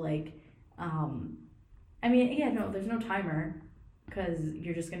there's also like there's no timer because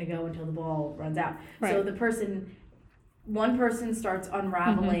you're just gonna go until the ball runs out. Right. So one person starts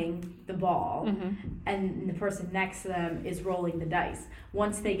unraveling the ball, and the person next to them is rolling the dice.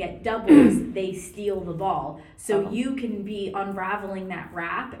 Once they get doubles, they steal the ball. So you can be unraveling that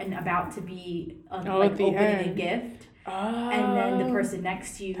wrap and about to be opening a gift, and then the person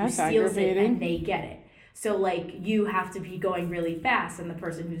next to you steals it and they get it. So like you have to be going really fast, and the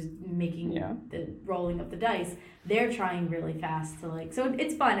person who's making the rolling of the dice, they're trying really fast to like. So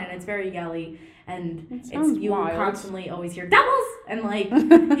it's fun and it's very yelly. And you constantly always hear doubles and like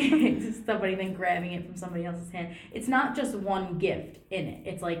somebody then grabbing it from somebody else's hand. It's not just one gift in it.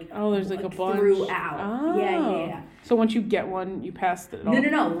 It's like there's like a bunch throughout. Yeah. So once you get one, you pass it all.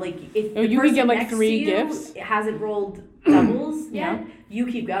 No. Like if the you person can get like next 3 to gifts. Hasn't rolled doubles yet, you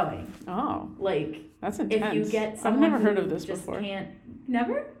keep going. Oh, like that's intense. If you get I've never heard of this just before.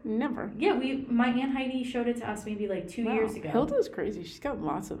 Never? Never. Yeah, my Aunt Heidi showed it to us maybe like 2 years ago. Hilda's crazy. She's got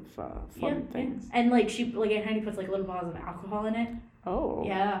lots of fun things. Yeah. And like Aunt Heidi puts like little bottles of alcohol in it. Oh.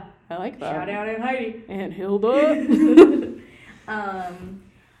 Yeah. I like that. Shout out Aunt Heidi. Aunt Hilda.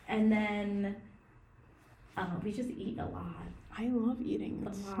 And then we just eat a lot. I love eating.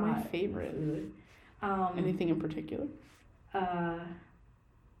 That's my favorite food. Anything in particular? I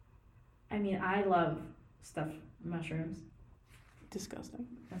mean, I love stuffed mushrooms. Disgusting.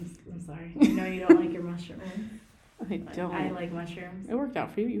 I'm sorry. I know you don't like your mushrooms. I don't. I like mushrooms. It worked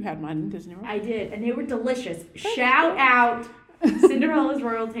out for you. You had mine in Disney World. I did, and they were delicious. Shout out Cinderella's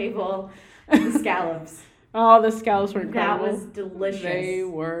Royal Table, the scallops. Oh, the scallops were incredible. That was delicious. They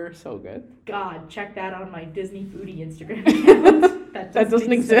were so good. God, check that on my Disney Foodie Instagram account. that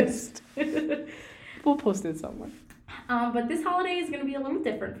doesn't exist. We'll post it somewhere. But this holiday is going to be a little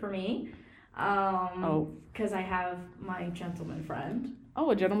different for me. Because I have my gentleman friend.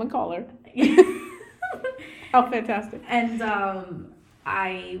 Oh, a gentleman caller. How fantastic. And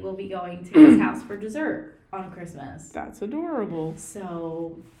I will be going to his house for dessert on Christmas. That's adorable.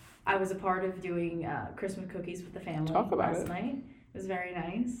 So I was a part of doing Christmas cookies with the family last night. It was very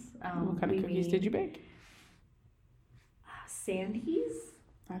nice. What kind of cookies did you bake? Sandy's.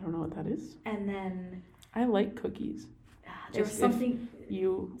 I don't know what that is. And then... I like cookies. There was something...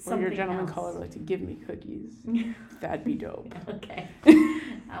 You or your gentleman caller would like to give me cookies, that'd be dope. Okay.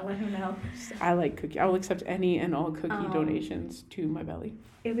 I'll let him know. I like cookies. I will accept any and all cookie donations to my belly.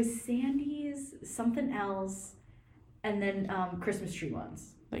 It was Sandy's, something else, and then Christmas tree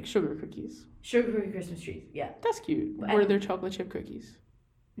ones. Like sugar cookies. Sugar cookie Christmas trees, yeah. That's cute. Were there chocolate chip cookies?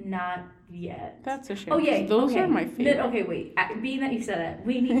 Not yet. That's a shame. Oh, yeah. Those are my favorite. Okay, wait. Being that you said that,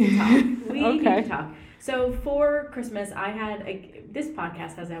 we need to talk. We need to talk. So for Christmas, I had this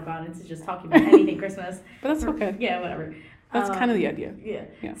podcast has now gone into just talking about anything Christmas. But that's okay. Yeah, whatever. That's kind of the idea.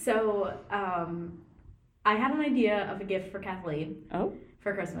 Yeah. So, I had an idea of a gift for Kathleen. Oh.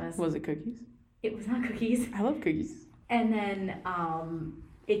 For Christmas. Was it cookies? It was not cookies. I love cookies. And then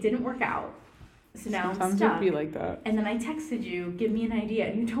it didn't work out. So now I'm stuck. Sometimes it'd be like that. And then I texted you, give me an idea.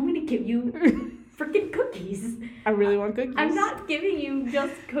 And you told me to give you freaking cookies. I really want cookies. I'm not giving you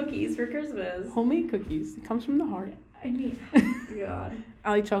just cookies for Christmas. Homemade cookies. It comes from the heart. I mean, God.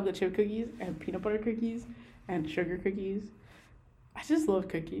 I like chocolate chip cookies and peanut butter cookies and sugar cookies. I just love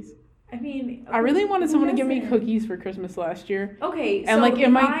cookies. I mean, I really wanted someone to give me cookies for Christmas last year. Okay, and so like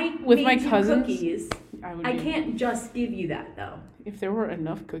if I with made my you cousins, cookies, I can't just give you that though. If there were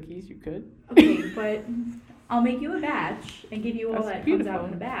enough cookies, you could. Okay, but I'll make you a batch and give you all that beautiful. comes out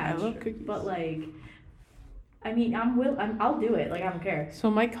in a batch. I love cookies. But like, I mean, I'll do it. Like, I don't care.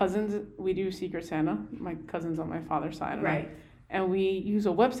 So my cousins, we do Secret Santa. My cousins on my father's side, right? And we use a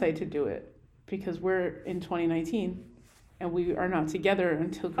website to do it because we're in 2019. And we are not together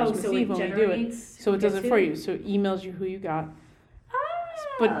until Christmas Eve when we do it. So it does it for you. So it emails you who you got. Oh.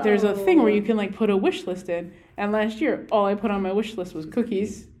 But there's a thing where you can like put a wish list in. And last year, all I put on my wish list was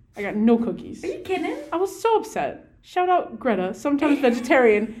cookies. I got no cookies. Are you kidding? I was so upset. Shout out Greta, sometimes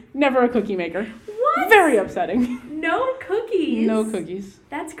vegetarian, never a cookie maker. What? Very upsetting. No cookies. No cookies.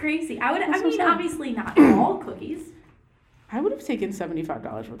 That's crazy. Obviously not all cookies. I would have taken $75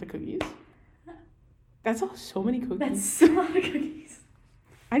 worth of cookies. That's so many cookies. That's so a lot of cookies.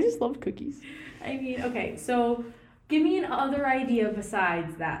 I just love cookies. I mean, okay, so give me another idea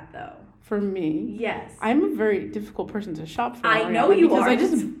besides that, though. For me? Yes. I'm a very difficult person to shop for. I know you because are.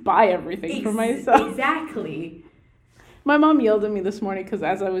 Because I just buy everything for myself. Exactly. My mom yelled at me this morning because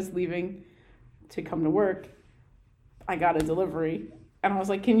as I was leaving to come to work, I got a delivery. And I was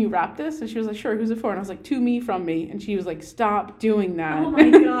like, can you wrap this? And she was like, sure, who's it for? And I was like, to me, from me. And she was like, stop doing that. Oh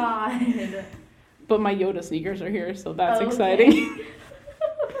my God. But my Yoda sneakers are here, so that's exciting.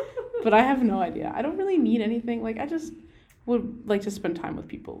 But I have no idea. I don't really need anything. Like, I just would like to spend time with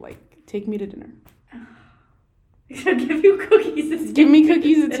people. Like, take me to dinner. I'll give you cookies. Give me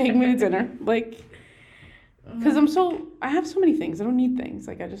cookies and take me to dinner. Like, because I have so many things. I don't need things.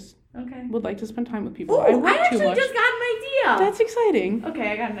 Like, I just would like to spend time with people. Ooh, I actually just got an idea. That's exciting.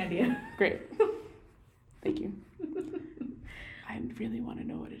 Okay, I got an idea. Great. Thank you. I really want to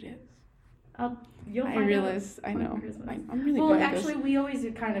know what it is. You'll find realize out I know. I'm really well, bad actually, we always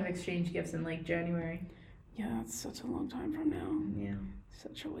kind of exchange gifts in like January. Yeah, that's such a long time from now. Yeah.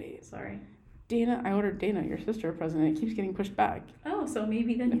 Such a wait. Sorry. Dana, I ordered Dana, your sister, a present. It keeps getting pushed back. Oh, so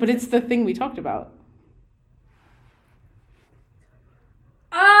maybe then. But it's the thing we talked about.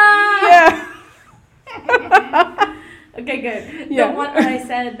 Ah! Yeah. Okay, good. Yeah. The one that I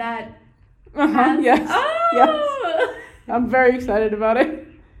said that. Yes. Oh! Yes. I'm very excited about it.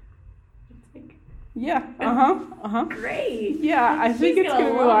 Yeah. Great. Yeah, I think it's gonna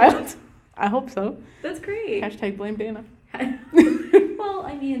be wild. I hope so. That's great. Hashtag blame Dana. Well,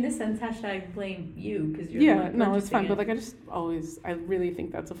 I mean, in this sense, hashtag blame you because you're the one no, it's fine. it. But like, I really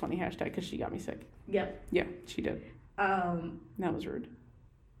think that's a funny hashtag because she got me sick. Yep. Yeah, she did. That was rude.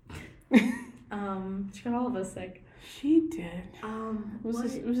 She got all of us sick. She did.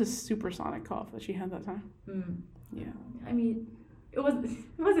 It was a supersonic cough that she had that time. Yeah. I mean, it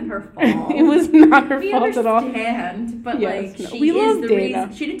wasn't her fault. It was not her fault at all. We understand, but yes, like, no. We love Dana.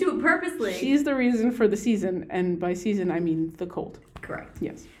 reason. She didn't do it purposely. She's the reason for the season, and by season I mean the cold. Correct.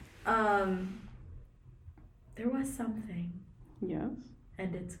 Yes. There was something. Yes.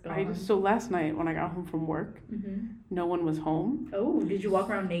 And it's gone. So last night when I got home from work, no one was home. Oh, did you walk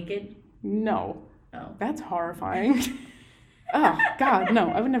around naked? No. Oh. That's horrifying. Oh, God, no.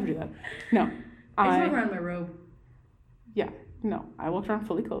 I would never do that. No. I just walk around in my robe. Yeah. No. I walked around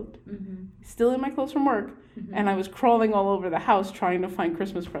fully clothed. Still in my clothes from work. And I was crawling all over the house trying to find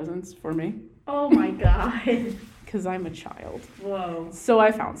Christmas presents for me. Oh, my God. Because I'm a child. Whoa. So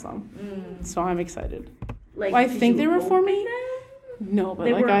I found some. So I'm excited. Like, I think they were for me. Them? No, but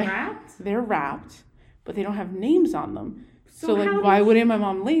they like weren't wrapped? They're wrapped, but they don't have names on them. So like, why wouldn't my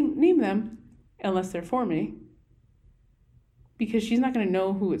mom name them unless they're for me? Because she's not going to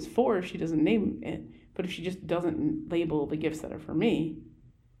know who it's for if she doesn't name it. But if she just doesn't label the gifts that are for me.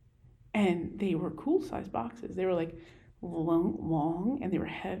 And they were cool size boxes. They were like long and they were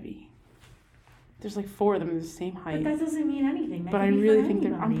heavy. There's like 4 of them the same height. But that doesn't mean anything. But I really think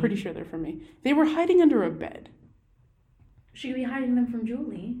I'm pretty sure they're for me. They were hiding under a bed. She could be hiding them from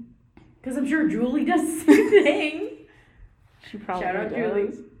Julie. Because I'm sure Julie does the same thing. She probably Shout out does.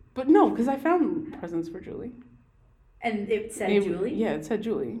 Julie. But no, because I found presents for Julie. And it said Julie? Yeah, it said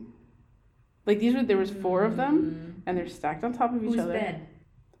Julie. Like there was 4 of them, and they're stacked on top of each other. Whose bed?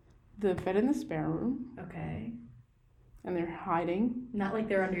 The bed in the spare room. Okay. and they're hiding. Not like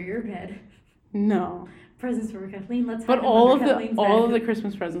they're under your bed. No. Presents for Kathleen. Let's. But all of the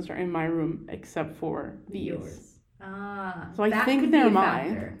Christmas presents are in my room except for these. Yours. Ah. So I think they're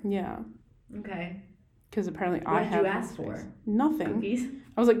mine. Yeah. Okay. Because apparently what did you ask for? Nothing. Cookies?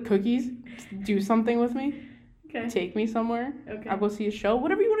 I was like, cookies? Do something with me. Okay. Take me somewhere. Okay. I'll go see a show.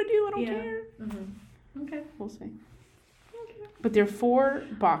 Whatever you want to do, I don't care. Mm-hmm. Okay. We'll see. Okay. But they're 4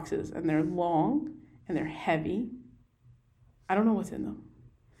 boxes, and they're long, and they're heavy. I don't know what's in them.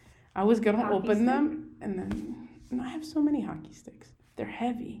 I was going to open them, and then I have so many hockey sticks. They're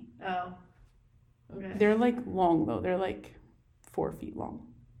heavy. Oh. Okay. They're like long, though. They're like 4 feet long.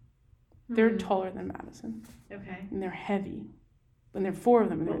 They're taller than Madison. Okay. And they're heavy. And there are 4 of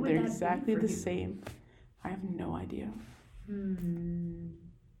them, and they're exactly the same. I have no idea.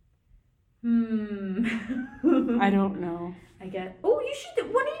 I don't know. I get. Oh, you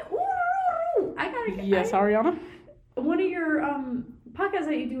should. One of you. Ooh, I gotta. Yes, Ariana. One of your podcasts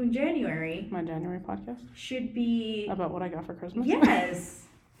that you do in January. My January podcast should be about what I got for Christmas. Yes,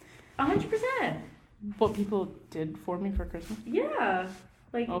 100%. What people did for me for Christmas. Yeah,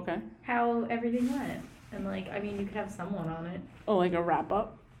 like okay. How everything went, and like I mean, you could have someone on it. Oh, like a wrap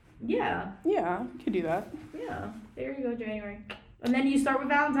up. Yeah. Yeah, you could do that. Yeah, there you go, January. And then you start with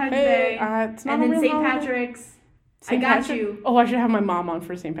Valentine's Day. It's not and then St. Patrick's. St. Patrick? You. Oh, I should have my mom on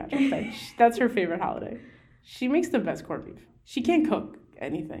for St. Patrick's Day. That's her favorite holiday. She makes the best corned beef. She can't cook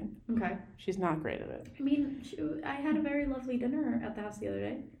anything. Okay. She's not great at it. I mean, I had a very lovely dinner at the house the other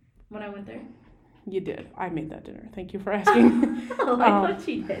day when I went there. You did. I made that dinner. Thank you for asking. Oh, I thought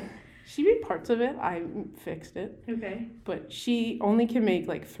she did. She made parts of it. I fixed it. Okay. But she only can make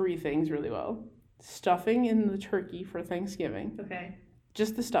like 3 things really well. Stuffing in the turkey for Thanksgiving. Okay.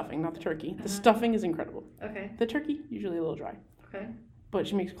 Just the stuffing, not the turkey. The stuffing is incredible. Okay. The turkey, usually a little dry. Okay. But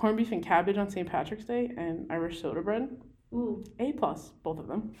she makes corned beef and cabbage on St. Patrick's Day and Irish soda bread. Ooh. A+, both of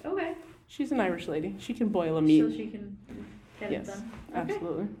them. Okay. She's an Irish lady. She can boil a meat. So she can get it done. Okay.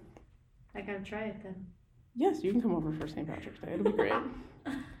 Absolutely. I gotta try it then. Yes, you can come over for St. Patrick's Day. It'll be great.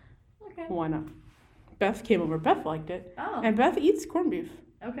 Okay. Why not? Beth came over. Beth liked it. Oh. And Beth eats corned beef.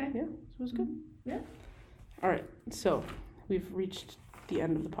 Okay. Yeah, so it was good. Yeah. All right, so we've reached the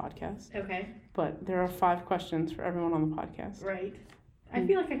end of the podcast. Okay. But there are 5 questions for everyone on the podcast. Right. I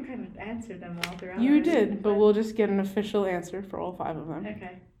feel like I kind of answered them all throughout. You did, but we'll just get an official answer for all 5 of them.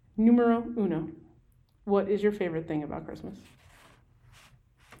 Okay. Numero uno. What is your favorite thing about Christmas?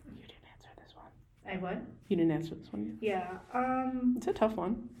 You didn't answer this one. I what? You didn't answer this one yet. Yeah. It's a tough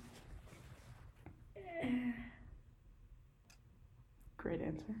one. Great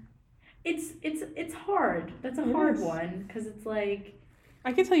answer. It's hard. That's a hard one because it's like.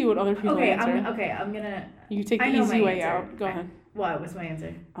 I can tell you what other people answer. I'm gonna. You take the easy way out. Go ahead. What was my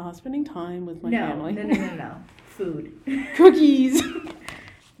answer? Spending time with my family. No. Food. Cookies.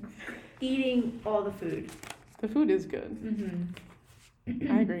 Eating all the food. The food is good.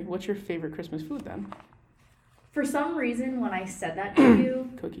 Mm-hmm. I agree. What's your favorite Christmas food then? For some reason, when I said that to you,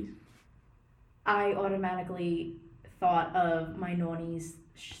 cookies, I automatically thought of my Nonnie's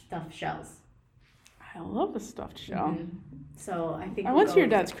stuffed shells. I love a stuffed shell. Mm-hmm. So I think I went to your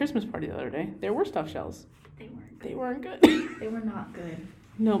dad's Christmas party the other day. There were stuffed shells. They weren't good. They weren't good. They were not good.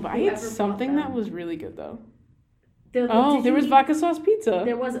 No, but I ate something that was really good though. There was vodka sauce pizza.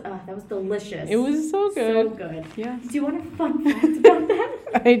 There was that was delicious. It was so good. So good. Yeah. Do you want a fun fact about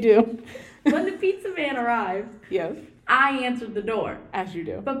that? I do. When the pizza man arrived, yes, I answered the door. As you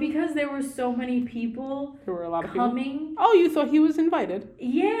do. But because there were so many people, there were a lot of coming. People. Oh, you thought he was invited?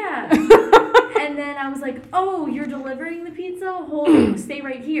 Yeah. And then I was like, "Oh, you're delivering the pizza? Stay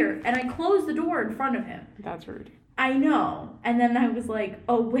right here." And I closed the door in front of him. That's rude. I know. And then I was like,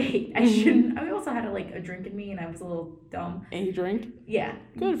 "Oh wait, I shouldn't." I also had a drink in me, and I was a little dumb. A drink? Yeah.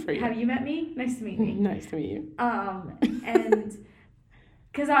 Good for you. Have you met me? Nice to meet me. Nice to meet you. And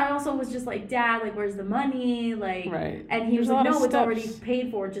because I also was just like, "Dad, where's the money?" Right. And he was like, "No, it's already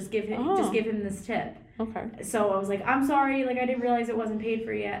paid for. Just give him this tip." Okay. So I was like, "I'm sorry, I didn't realize it wasn't paid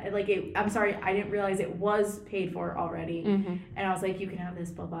for yet. I'm sorry, I didn't realize it was paid for already." Mm-hmm. And I was like, "You can have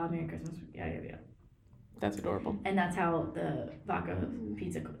this, blah blah, Merry Christmas." Yeah. That's adorable. And that's how the vodka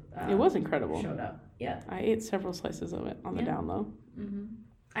pizza it was incredible. Showed up. Yeah. I ate several slices of it on the down low. Mm-hmm.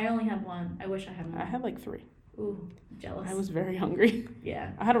 I only had one. I wish I had more. I had 3. Ooh, jealous. I was very hungry.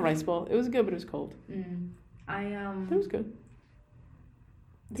 Yeah. I had a rice bowl. It was good, but it was cold. It was good.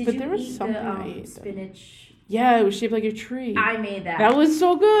 Did you eat the spinach? Yeah, it was shaped like a tree. I made that. That was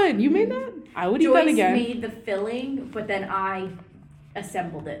so good. You made that? I would eat that again. Joyce made the filling, but then I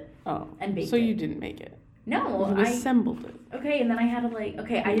assembled it. Oh. And baked it. So you didn't make it? No, I assembled it. Okay, and then I had to I didn't make the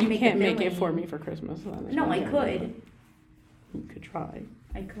filling. You can't make it for me for Christmas. No, I could. You could try.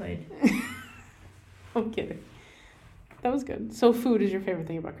 I could. I'm kidding. That was good. So food is your favorite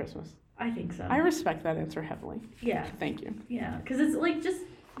thing about Christmas? I think so. I respect that answer heavily. Yeah. Thank you. Yeah, because it's like just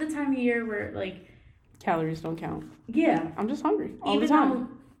the time of year where like... Calories don't count. Yeah. I'm just hungry all the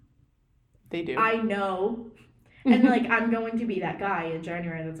time. They do. I know. And like I'm going to be that guy in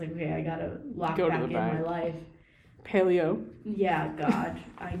January that's like, okay, I gotta lock back in my life. Paleo. Yeah, God.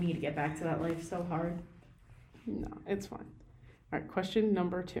 I need to get back to that life so hard. No, it's fine. All right, question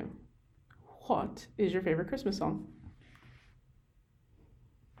number 2. What is your favorite Christmas song?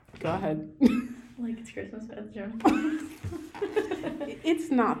 Go ahead. Like it's Christmas with Joe. It's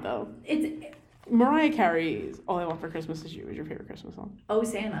not though. It's Mariah Carey's "All I Want for Christmas Is You" is your favorite Christmas song. Oh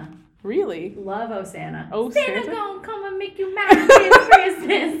Santa. Really? Love Oh Santa. Oh Santa gonna come and make you mad. It's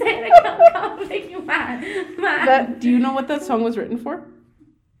Christmas. Santa gonna come and make you mad. Do you know what that song was written for?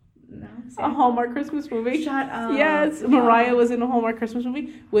 No. A Hallmark Christmas movie. Shut up. Yes, Mariah was in a Hallmark Christmas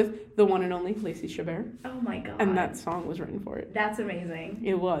movie with the one and only Lacey Chabert. Oh my God. And that song was written for it. That's amazing.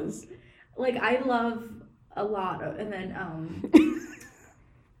 It was. Like I love a lot of, and then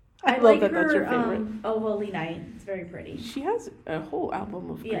I love that that's your favorite. Oh Holy Night. It's very pretty. She has a whole album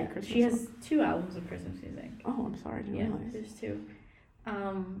of great Christmas songs. She has 2 albums of Christmas music. Oh, I'm sorry, I didn't realize. There's 2.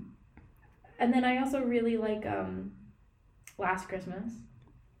 And then I also really like Last Christmas.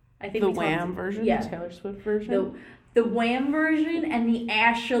 I think the Wham version, the Taylor Swift version. The Wham version and the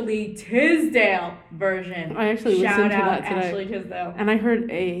Ashley Tisdale version. I actually listened to that today. Ashley Tisdale. And I heard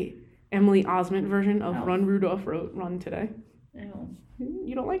a Emily Osment version of Run Rudolph Run today. Ew.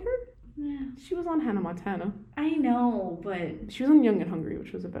 You don't like her? Yeah. She was on Hannah Montana. I know, but... She was on Young and Hungry,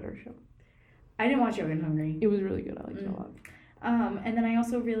 which was a better show. I didn't watch Young and Hungry. It was really good. I liked it a lot. And then I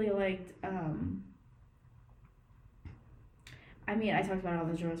also really liked... I mean, I talked about it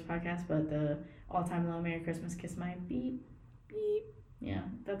on the Joyce podcast, but the All-Time Low Merry Christmas Kiss My Beep. Beep. Yeah,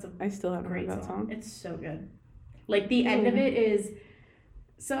 that's a I still haven't heard that song. It's so good. Like, the end of it is...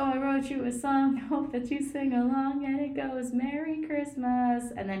 So I wrote you a song, hope that you sing along, and it goes, Merry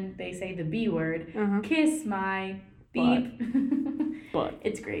Christmas. And then they say the B word, kiss my beep. But.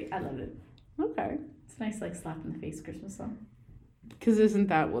 It's great. I love it. Okay. It's a nice, like, slap in the face Christmas song. Because isn't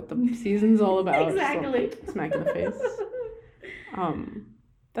that what the season's all about? Exactly. So, smack in the face.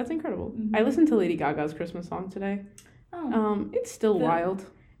 That's incredible. I listened to Lady Gaga's Christmas song today. Oh. It's still wild.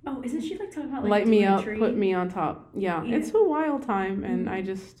 Oh, isn't she like talking about like light me up, put me on top? Yeah, it's a wild time, and I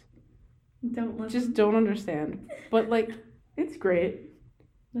just don't understand. But like, it's great.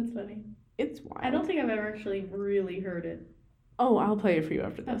 That's funny. It's wild. I don't think I've ever actually really heard it. Oh, I'll play it for you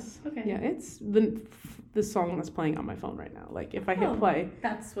after this. Oh, okay. Yeah, it's the song that's playing on my phone right now. Like if I hit play,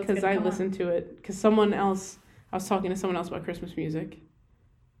 that's what's because I listened to it because someone else. I was talking to someone else about Christmas music.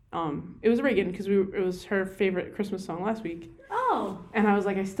 It was Reagan because it was her favorite Christmas song last week. Oh. And I was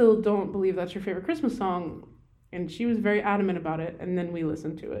like, I still don't believe that's your favorite Christmas song. And she was very adamant about it. And then we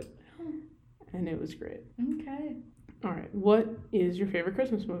listened to it. And it was great. Okay. All right. What is your favorite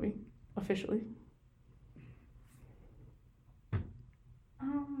Christmas movie, officially?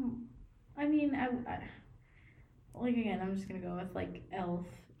 I mean, I like, again, I'm just going to go with, like, Elf.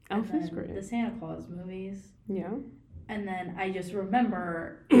 Elf is great. The Santa Claus movies. Yeah. And then I just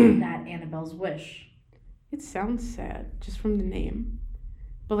remember that Annabelle's Wish. It sounds sad, just from the name.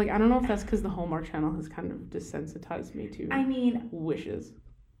 But, like, I don't know if that's because the Hallmark Channel has kind of desensitized me to wishes.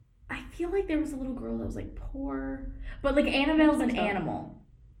 I feel like there was a little girl that was, like, poor. But, like, Annabelle's an animal.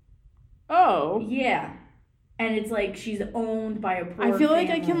 Oh. Yeah. And it's, like, she's owned by a poor I feel family. like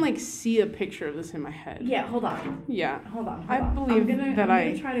I can, like, see a picture of this in my head. Yeah, hold on. Yeah. Hold on. I believe I'm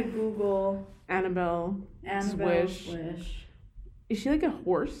gonna try to Google... Annabelle's Wish. Is she, like, a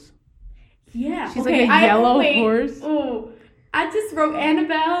horse? Yeah. She's like a yellow horse. Oh, I just wrote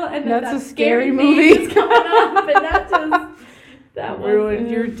Annabelle, and then that's a scary movie is coming up, and that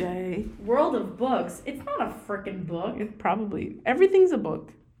ruined your day. World of Books. It's not a freaking book. It probably everything's a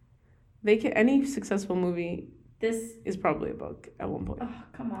book. Any successful movie. This is probably a book at one point. Oh,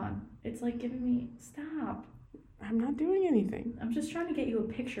 come on! It's like giving me stop. I'm not doing anything. I'm just trying to get you a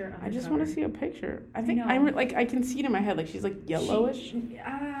picture of I just want to see a picture. I think I can see it in my head. Like she's like yellowish,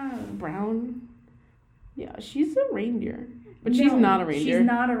 brown. Yeah, she's a reindeer, but she's not a reindeer. She's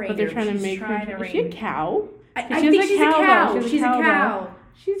not a reindeer. But they're trying to make her. Is she a cow? I think she's a cow. She's a cow.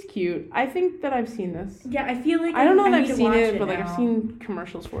 She's cute. I think that I've seen this. Yeah, I feel like I don't know if I've seen it, but like I've seen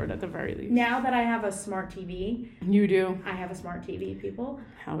commercials for it at the very least. Now that I have a smart TV. You do. I have a smart TV, people.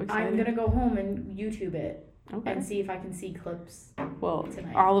 How exciting! I'm gonna go home and YouTube it. Okay. And see if I can see clips. Well,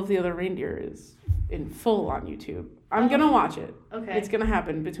 tonight. All of the Other Reindeer is in full on YouTube. I'm gonna watch it. Okay. It's gonna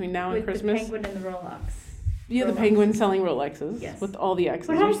happen between now and Christmas. The Penguin and the Rolex. Yeah, the penguin selling Rolexes with all the X's.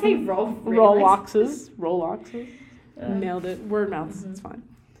 What did I say? Rolexes. Nailed it. Word mouths. It's fine.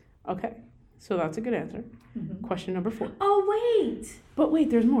 Okay, so that's a good answer. Question number 4. Oh, wait. But wait,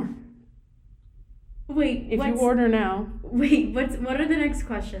 there's more. Wait, if you order now. Wait, what are the next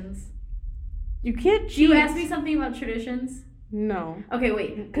questions? You can't cheat. You asked me something about traditions? No. Okay,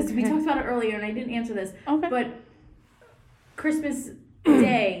 wait, because we talked about it earlier and I didn't answer this. Okay. But Christmas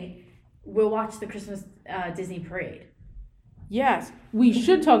Day, we'll watch the Christmas Disney parade. Yes, we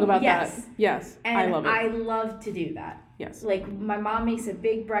should talk about that. Yes, and I love it. I love to do that. Yes. Like, my mom makes a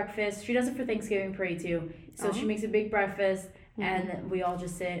big breakfast. She does it for Thanksgiving parade, too. So she makes a big breakfast, and we all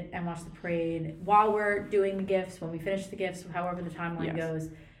just sit and watch the parade while we're doing the gifts, when we finish the gifts, however the timeline goes.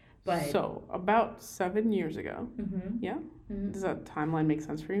 But so, about 7 years ago. Yeah? Does that timeline make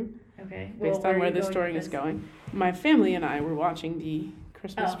sense for you? Okay. Based on where this story is going. My family and I were watching the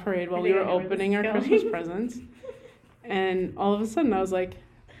Christmas parade while we were opening our Christmas presents. And all of a sudden, I was like,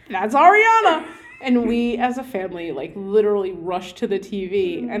 that's Ariana! And we, as a family, like, literally rushed to the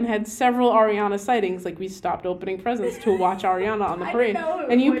TV and had several Ariana sightings. Like, we stopped opening presents to watch Ariana on the parade.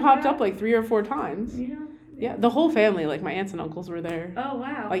 And you popped up, like, 3 or 4 times. Yeah, the whole family, like, my aunts and uncles were there. Oh,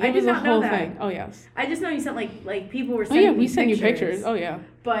 wow. Like, it was a whole thing. Oh, yes. I just know you sent, like people were sending we sent you pictures. Oh, yeah.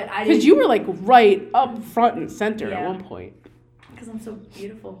 But I didn't. Because you were, like, right up front and center at one point. Because I'm so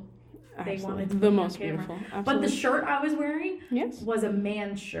beautiful. They wanted the most beautiful. Absolutely. But the shirt I was wearing was a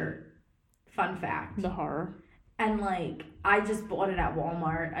man's shirt. Fun fact. The horror. And, like, I just bought it at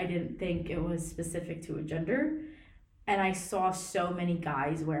Walmart. I didn't think it was specific to a gender. And I saw so many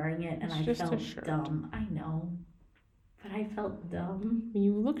guys wearing it, and I felt dumb. I know. But I felt dumb.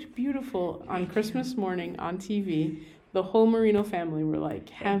 You looked beautiful on Christmas morning on TV. The whole Marino family were, like,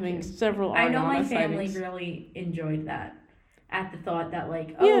 having several Ariana I know my family sightings. Really enjoyed that. At the thought that,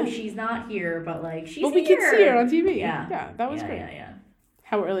 like, she's not here, but, like, she's here. But we could see her on TV. Yeah. Yeah, that was great. Yeah.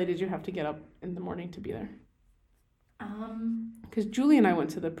 How early did you have to get up in the morning to be there? Because Julie and I went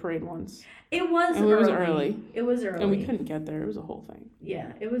to the parade once. It was early. It was early. And we couldn't get there. It was a whole thing.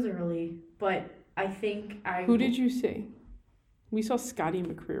 Yeah, it was early. But I think Who did you see? We saw Scotty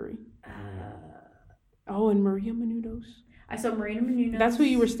McCreery. And Maria Menounos. I saw Maria Menounos. That's who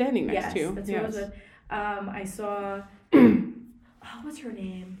you were standing next to. Yes, that's who I was with. I saw... what's her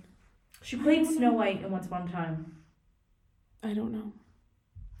name? She played Snow White in Once Upon a Time. I don't know.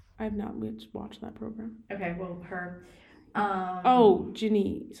 I have not watched that program. Okay, well, her.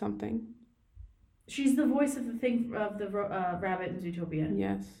 Ginny something. She's the voice of the rabbit in Zootopia.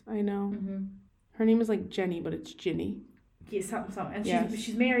 Yes, I know. Her name is like Jenny, but it's Ginny. Yeah, something. And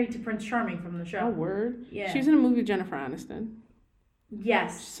she's married to Prince Charming from the show. Oh, word? Yeah. She was in a movie with Jennifer Aniston.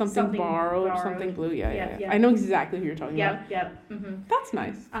 Yes. Something borrowed, something blue. Yeah. I know exactly who you're talking about. Yep. That's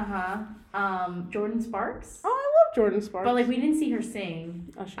nice. Jordan Sparks. Oh, I love Jordan Sparks. But, like, we didn't see her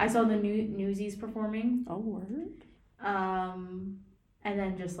sing. I saw the Newsies performing. Oh, word. And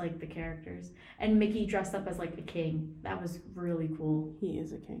then just, like, the characters. And Mickey dressed up as, like, a king. That was really cool. He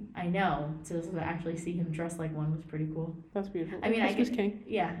is a king. I know. To actually see him dressed like one was pretty cool. That's beautiful. I mean, Christmas king.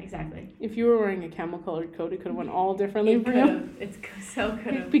 Yeah, exactly. If you were wearing a camel-colored coat, it could have went all differently for him. It so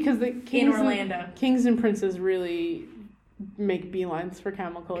could have. Because the kings kings and princes really make beelines for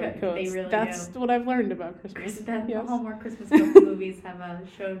camel-colored coats. They really That's do. what I've learned about Christmas. The Hallmark Christmas movies have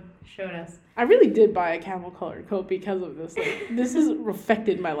showed us. I really did buy a camel-colored coat because of this. Like, this has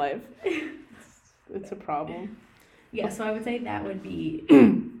affected my life. It's a problem. Yeah, so I would say that would be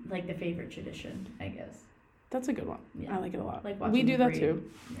like the favorite tradition, I guess. That's a good one. Yeah. I like it a lot. Like we do that too.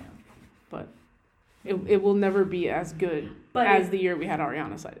 Yeah. But it will never be as good as the year we had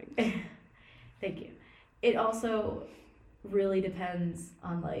Ariana sightings. Thank you. It also really depends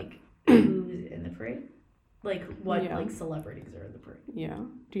on, like, who's in the parade. Like, what like celebrities are in the parade. Yeah.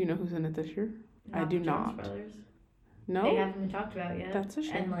 Do you know who's in it this year? I do not. Brothers. No? They haven't been talked about yet. That's a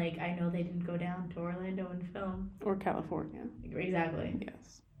shame. And, like, I know they didn't go down to Orlando and film. Or California. Exactly.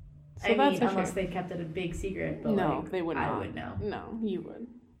 Yes. So unless they kept it a big secret. But no, they would not. I would know. No, you would.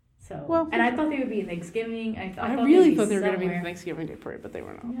 So, well, and I thought they would be in Thanksgiving. I really thought they were going to be in the Thanksgiving Day parade, but they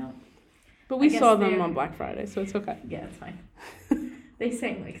were not. No. But we saw them on Black Friday, so it's okay. Yeah, it's fine. They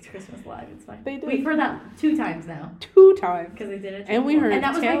sang, like, it's Christmas Live. It's fine. They did. We've heard that 2 times now. 2 times. Because they did it. And we heard and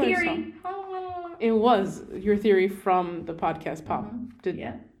that was Taylor's my theory. Song. It was your theory from the podcast pop. Did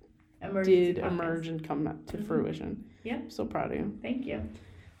emerge and come up to fruition. Yeah. I'm so proud of you. Thank you.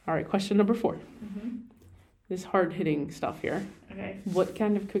 All right, question number 4. This hard-hitting stuff here. Okay. What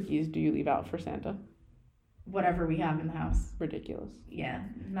kind of cookies do you leave out for Santa? Whatever we have in the house. Ridiculous. Yeah,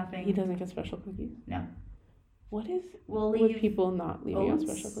 nothing. He doesn't get special cookies? No. What is with people not leaving out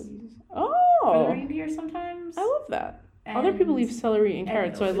special cookies? Oh! for the reindeer sometimes. I love that. Other people leave celery and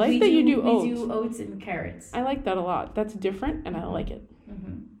carrots, so I like that you do oats. We do oats and carrots. I like that a lot. That's different, and I like it.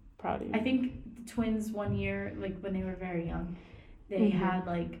 Proud of you. I think the twins one year, like when they were very young, they had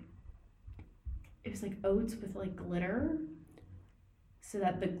like, it was like oats with like glitter, so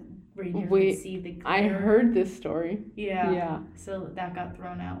that the reindeer would see the glitter. I heard this story. Yeah. So that got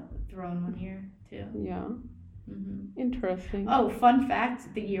thrown one year too. Yeah. Interesting. Oh, fun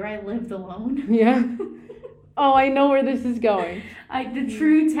fact: the year I lived alone. Yeah. Oh, I know where this is going. The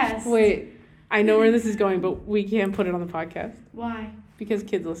true test. Wait, I know where this is going, but we can't put it on the podcast. Why? Because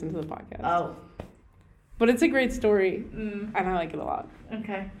kids listen to the podcast. Oh. But it's a great story, and I like it a lot.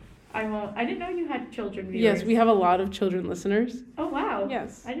 Okay. I won't. I didn't know you had children viewers. Yes, we have a lot of children listeners. Oh, wow.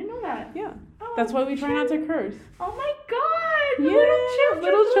 Yes. I didn't know that. Yeah. Oh, that's why we try not to curse. Oh, my God. Yeah,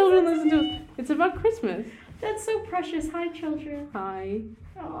 little children listen to us. It's about Christmas. That's so precious. Hi, children. Hi.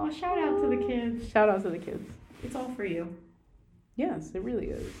 Oh, shout out to the kids. Shout out to the kids. It's all for you. Yes, it really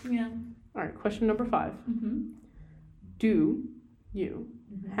is. Yeah. All right, question number 5. Do you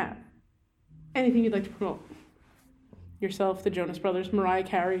have anything you'd like to promote? Yourself, the Jonas Brothers, Mariah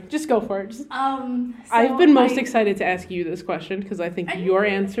Carey. Just go for it. I've been most excited to ask you this question because I think your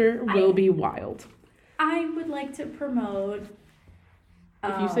answer will be wild. I would like to promote...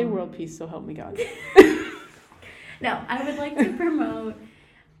 If you say world peace, so help me God. No, I would like to promote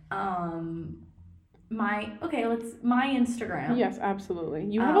my Instagram. Yes, absolutely.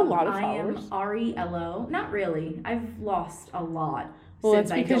 You have a lot of followers. I am Ari Elo. Not really. I've lost a lot. Well,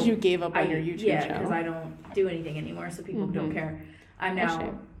 that's because you gave up on your YouTube channel. Yeah, because I don't do anything anymore, so people don't care. I'm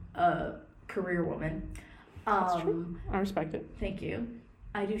now a career woman. That's true. I respect it. Thank you.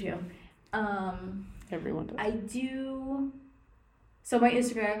 I do too. Everyone does. I do. So my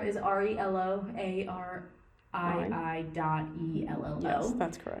Instagram is Ariello, ARII.ELLO. Yes,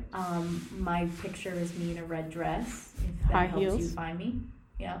 that's correct. My picture is me in a red dress. If that helps you find me.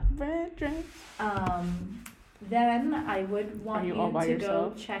 Yeah. Red dress. Then I would want you to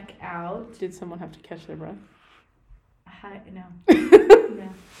yourself? Go check out. Did someone have to catch their breath? No. No.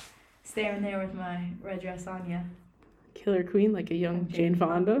 Staring there with my red dress on, yeah. Killer queen, like a young Jane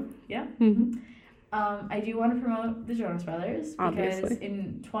Fonda. Yeah. I do want to promote the Jonas Brothers because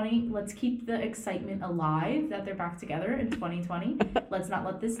let's keep the excitement alive that they're back together in 2020. Let's not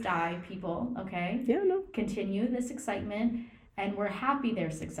let this die, people, okay? Yeah, no. Continue this excitement, and we're happy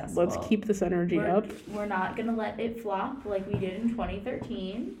they're successful. Let's keep this energy up. We're not going to let it flop like we did in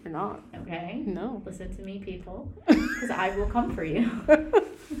 2013. We're not. Okay? No. Listen to me, people, because I will come for you.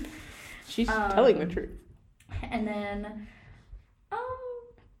 She's telling the truth. And then...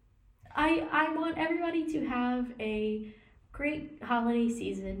 I want everybody to have a great holiday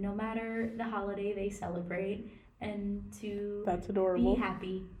season, no matter the holiday they celebrate, and to That's adorable. Be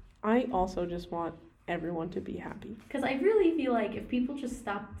happy. I also just want everyone to be happy. Because I really feel like if people just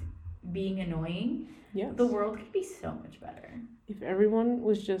stopped being annoying, the world could be so much better. If everyone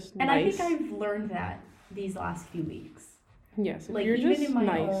was just nice. And I think I've learned that these last few weeks. Yes, if like you're even just in my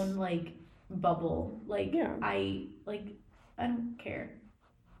nice. own like bubble, like I don't care.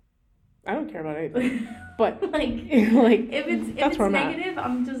 I don't care about anything, but if it's negative,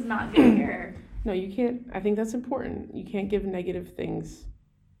 I'm just not gonna care. No, you can't. I think that's important. You can't give negative things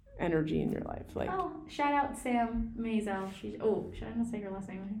energy in your life. Shout out Sam Maisel. Should I not say her last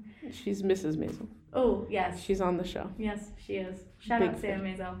name? She's Mrs. Maisel. Oh yes, she's on the show. Yes, she is. Shout out Sam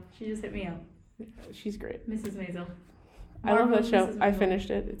Maisel. She just hit me up. She's great. Mrs. Maisel. I love that show. I finished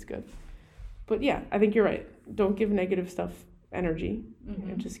it. It's good. But yeah, I think you're right. Don't give negative stuff energy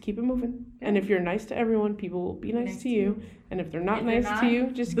and just keep it moving. Yeah. And if you're nice to everyone, people will be nice to you. And if they're not nice to you,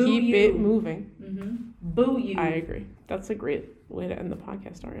 just keep it moving. Boo you. I agree. That's a great way to end the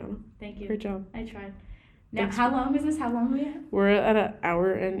podcast, Ariana. Thank you. Great job. I tried. Now, how long is this? How long are we at? We're at 1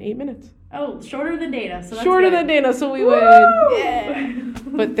 hour and 8 minutes. Oh, shorter than Dana. So that's shorter good. than Dana, so we win. Yeah.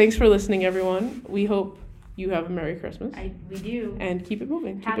 But thanks for listening, everyone. We hope you have a Merry Christmas. We do. And keep it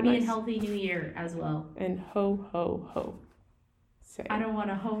moving. Keep Happy it nice. and healthy New Year as well. And ho, ho, ho. Say. I don't want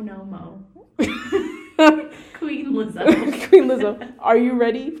a ho no mo. Queen Lizzo. Queen Lizzo. Are you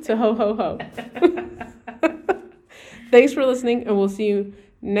ready to ho, ho, ho? Thanks for listening, and we'll see you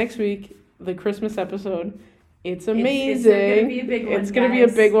next week, the Christmas episode. It's amazing. It's going to be a big one. It's going to be a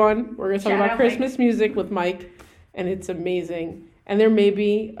big one. We're going to talk about Christmas music with Mike, and it's amazing. And there may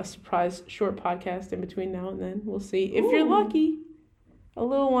be a surprise short podcast in between now and then. We'll see. If you're lucky, a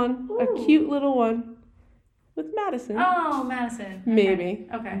little one, a cute little one with Madison. Oh, Madison. Maybe.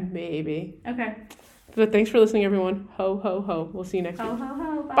 Okay. Maybe. Okay. But thanks for listening, everyone. Ho, ho, ho. We'll see you next week. Ho, ho,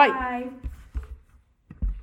 ho. Bye. Bye.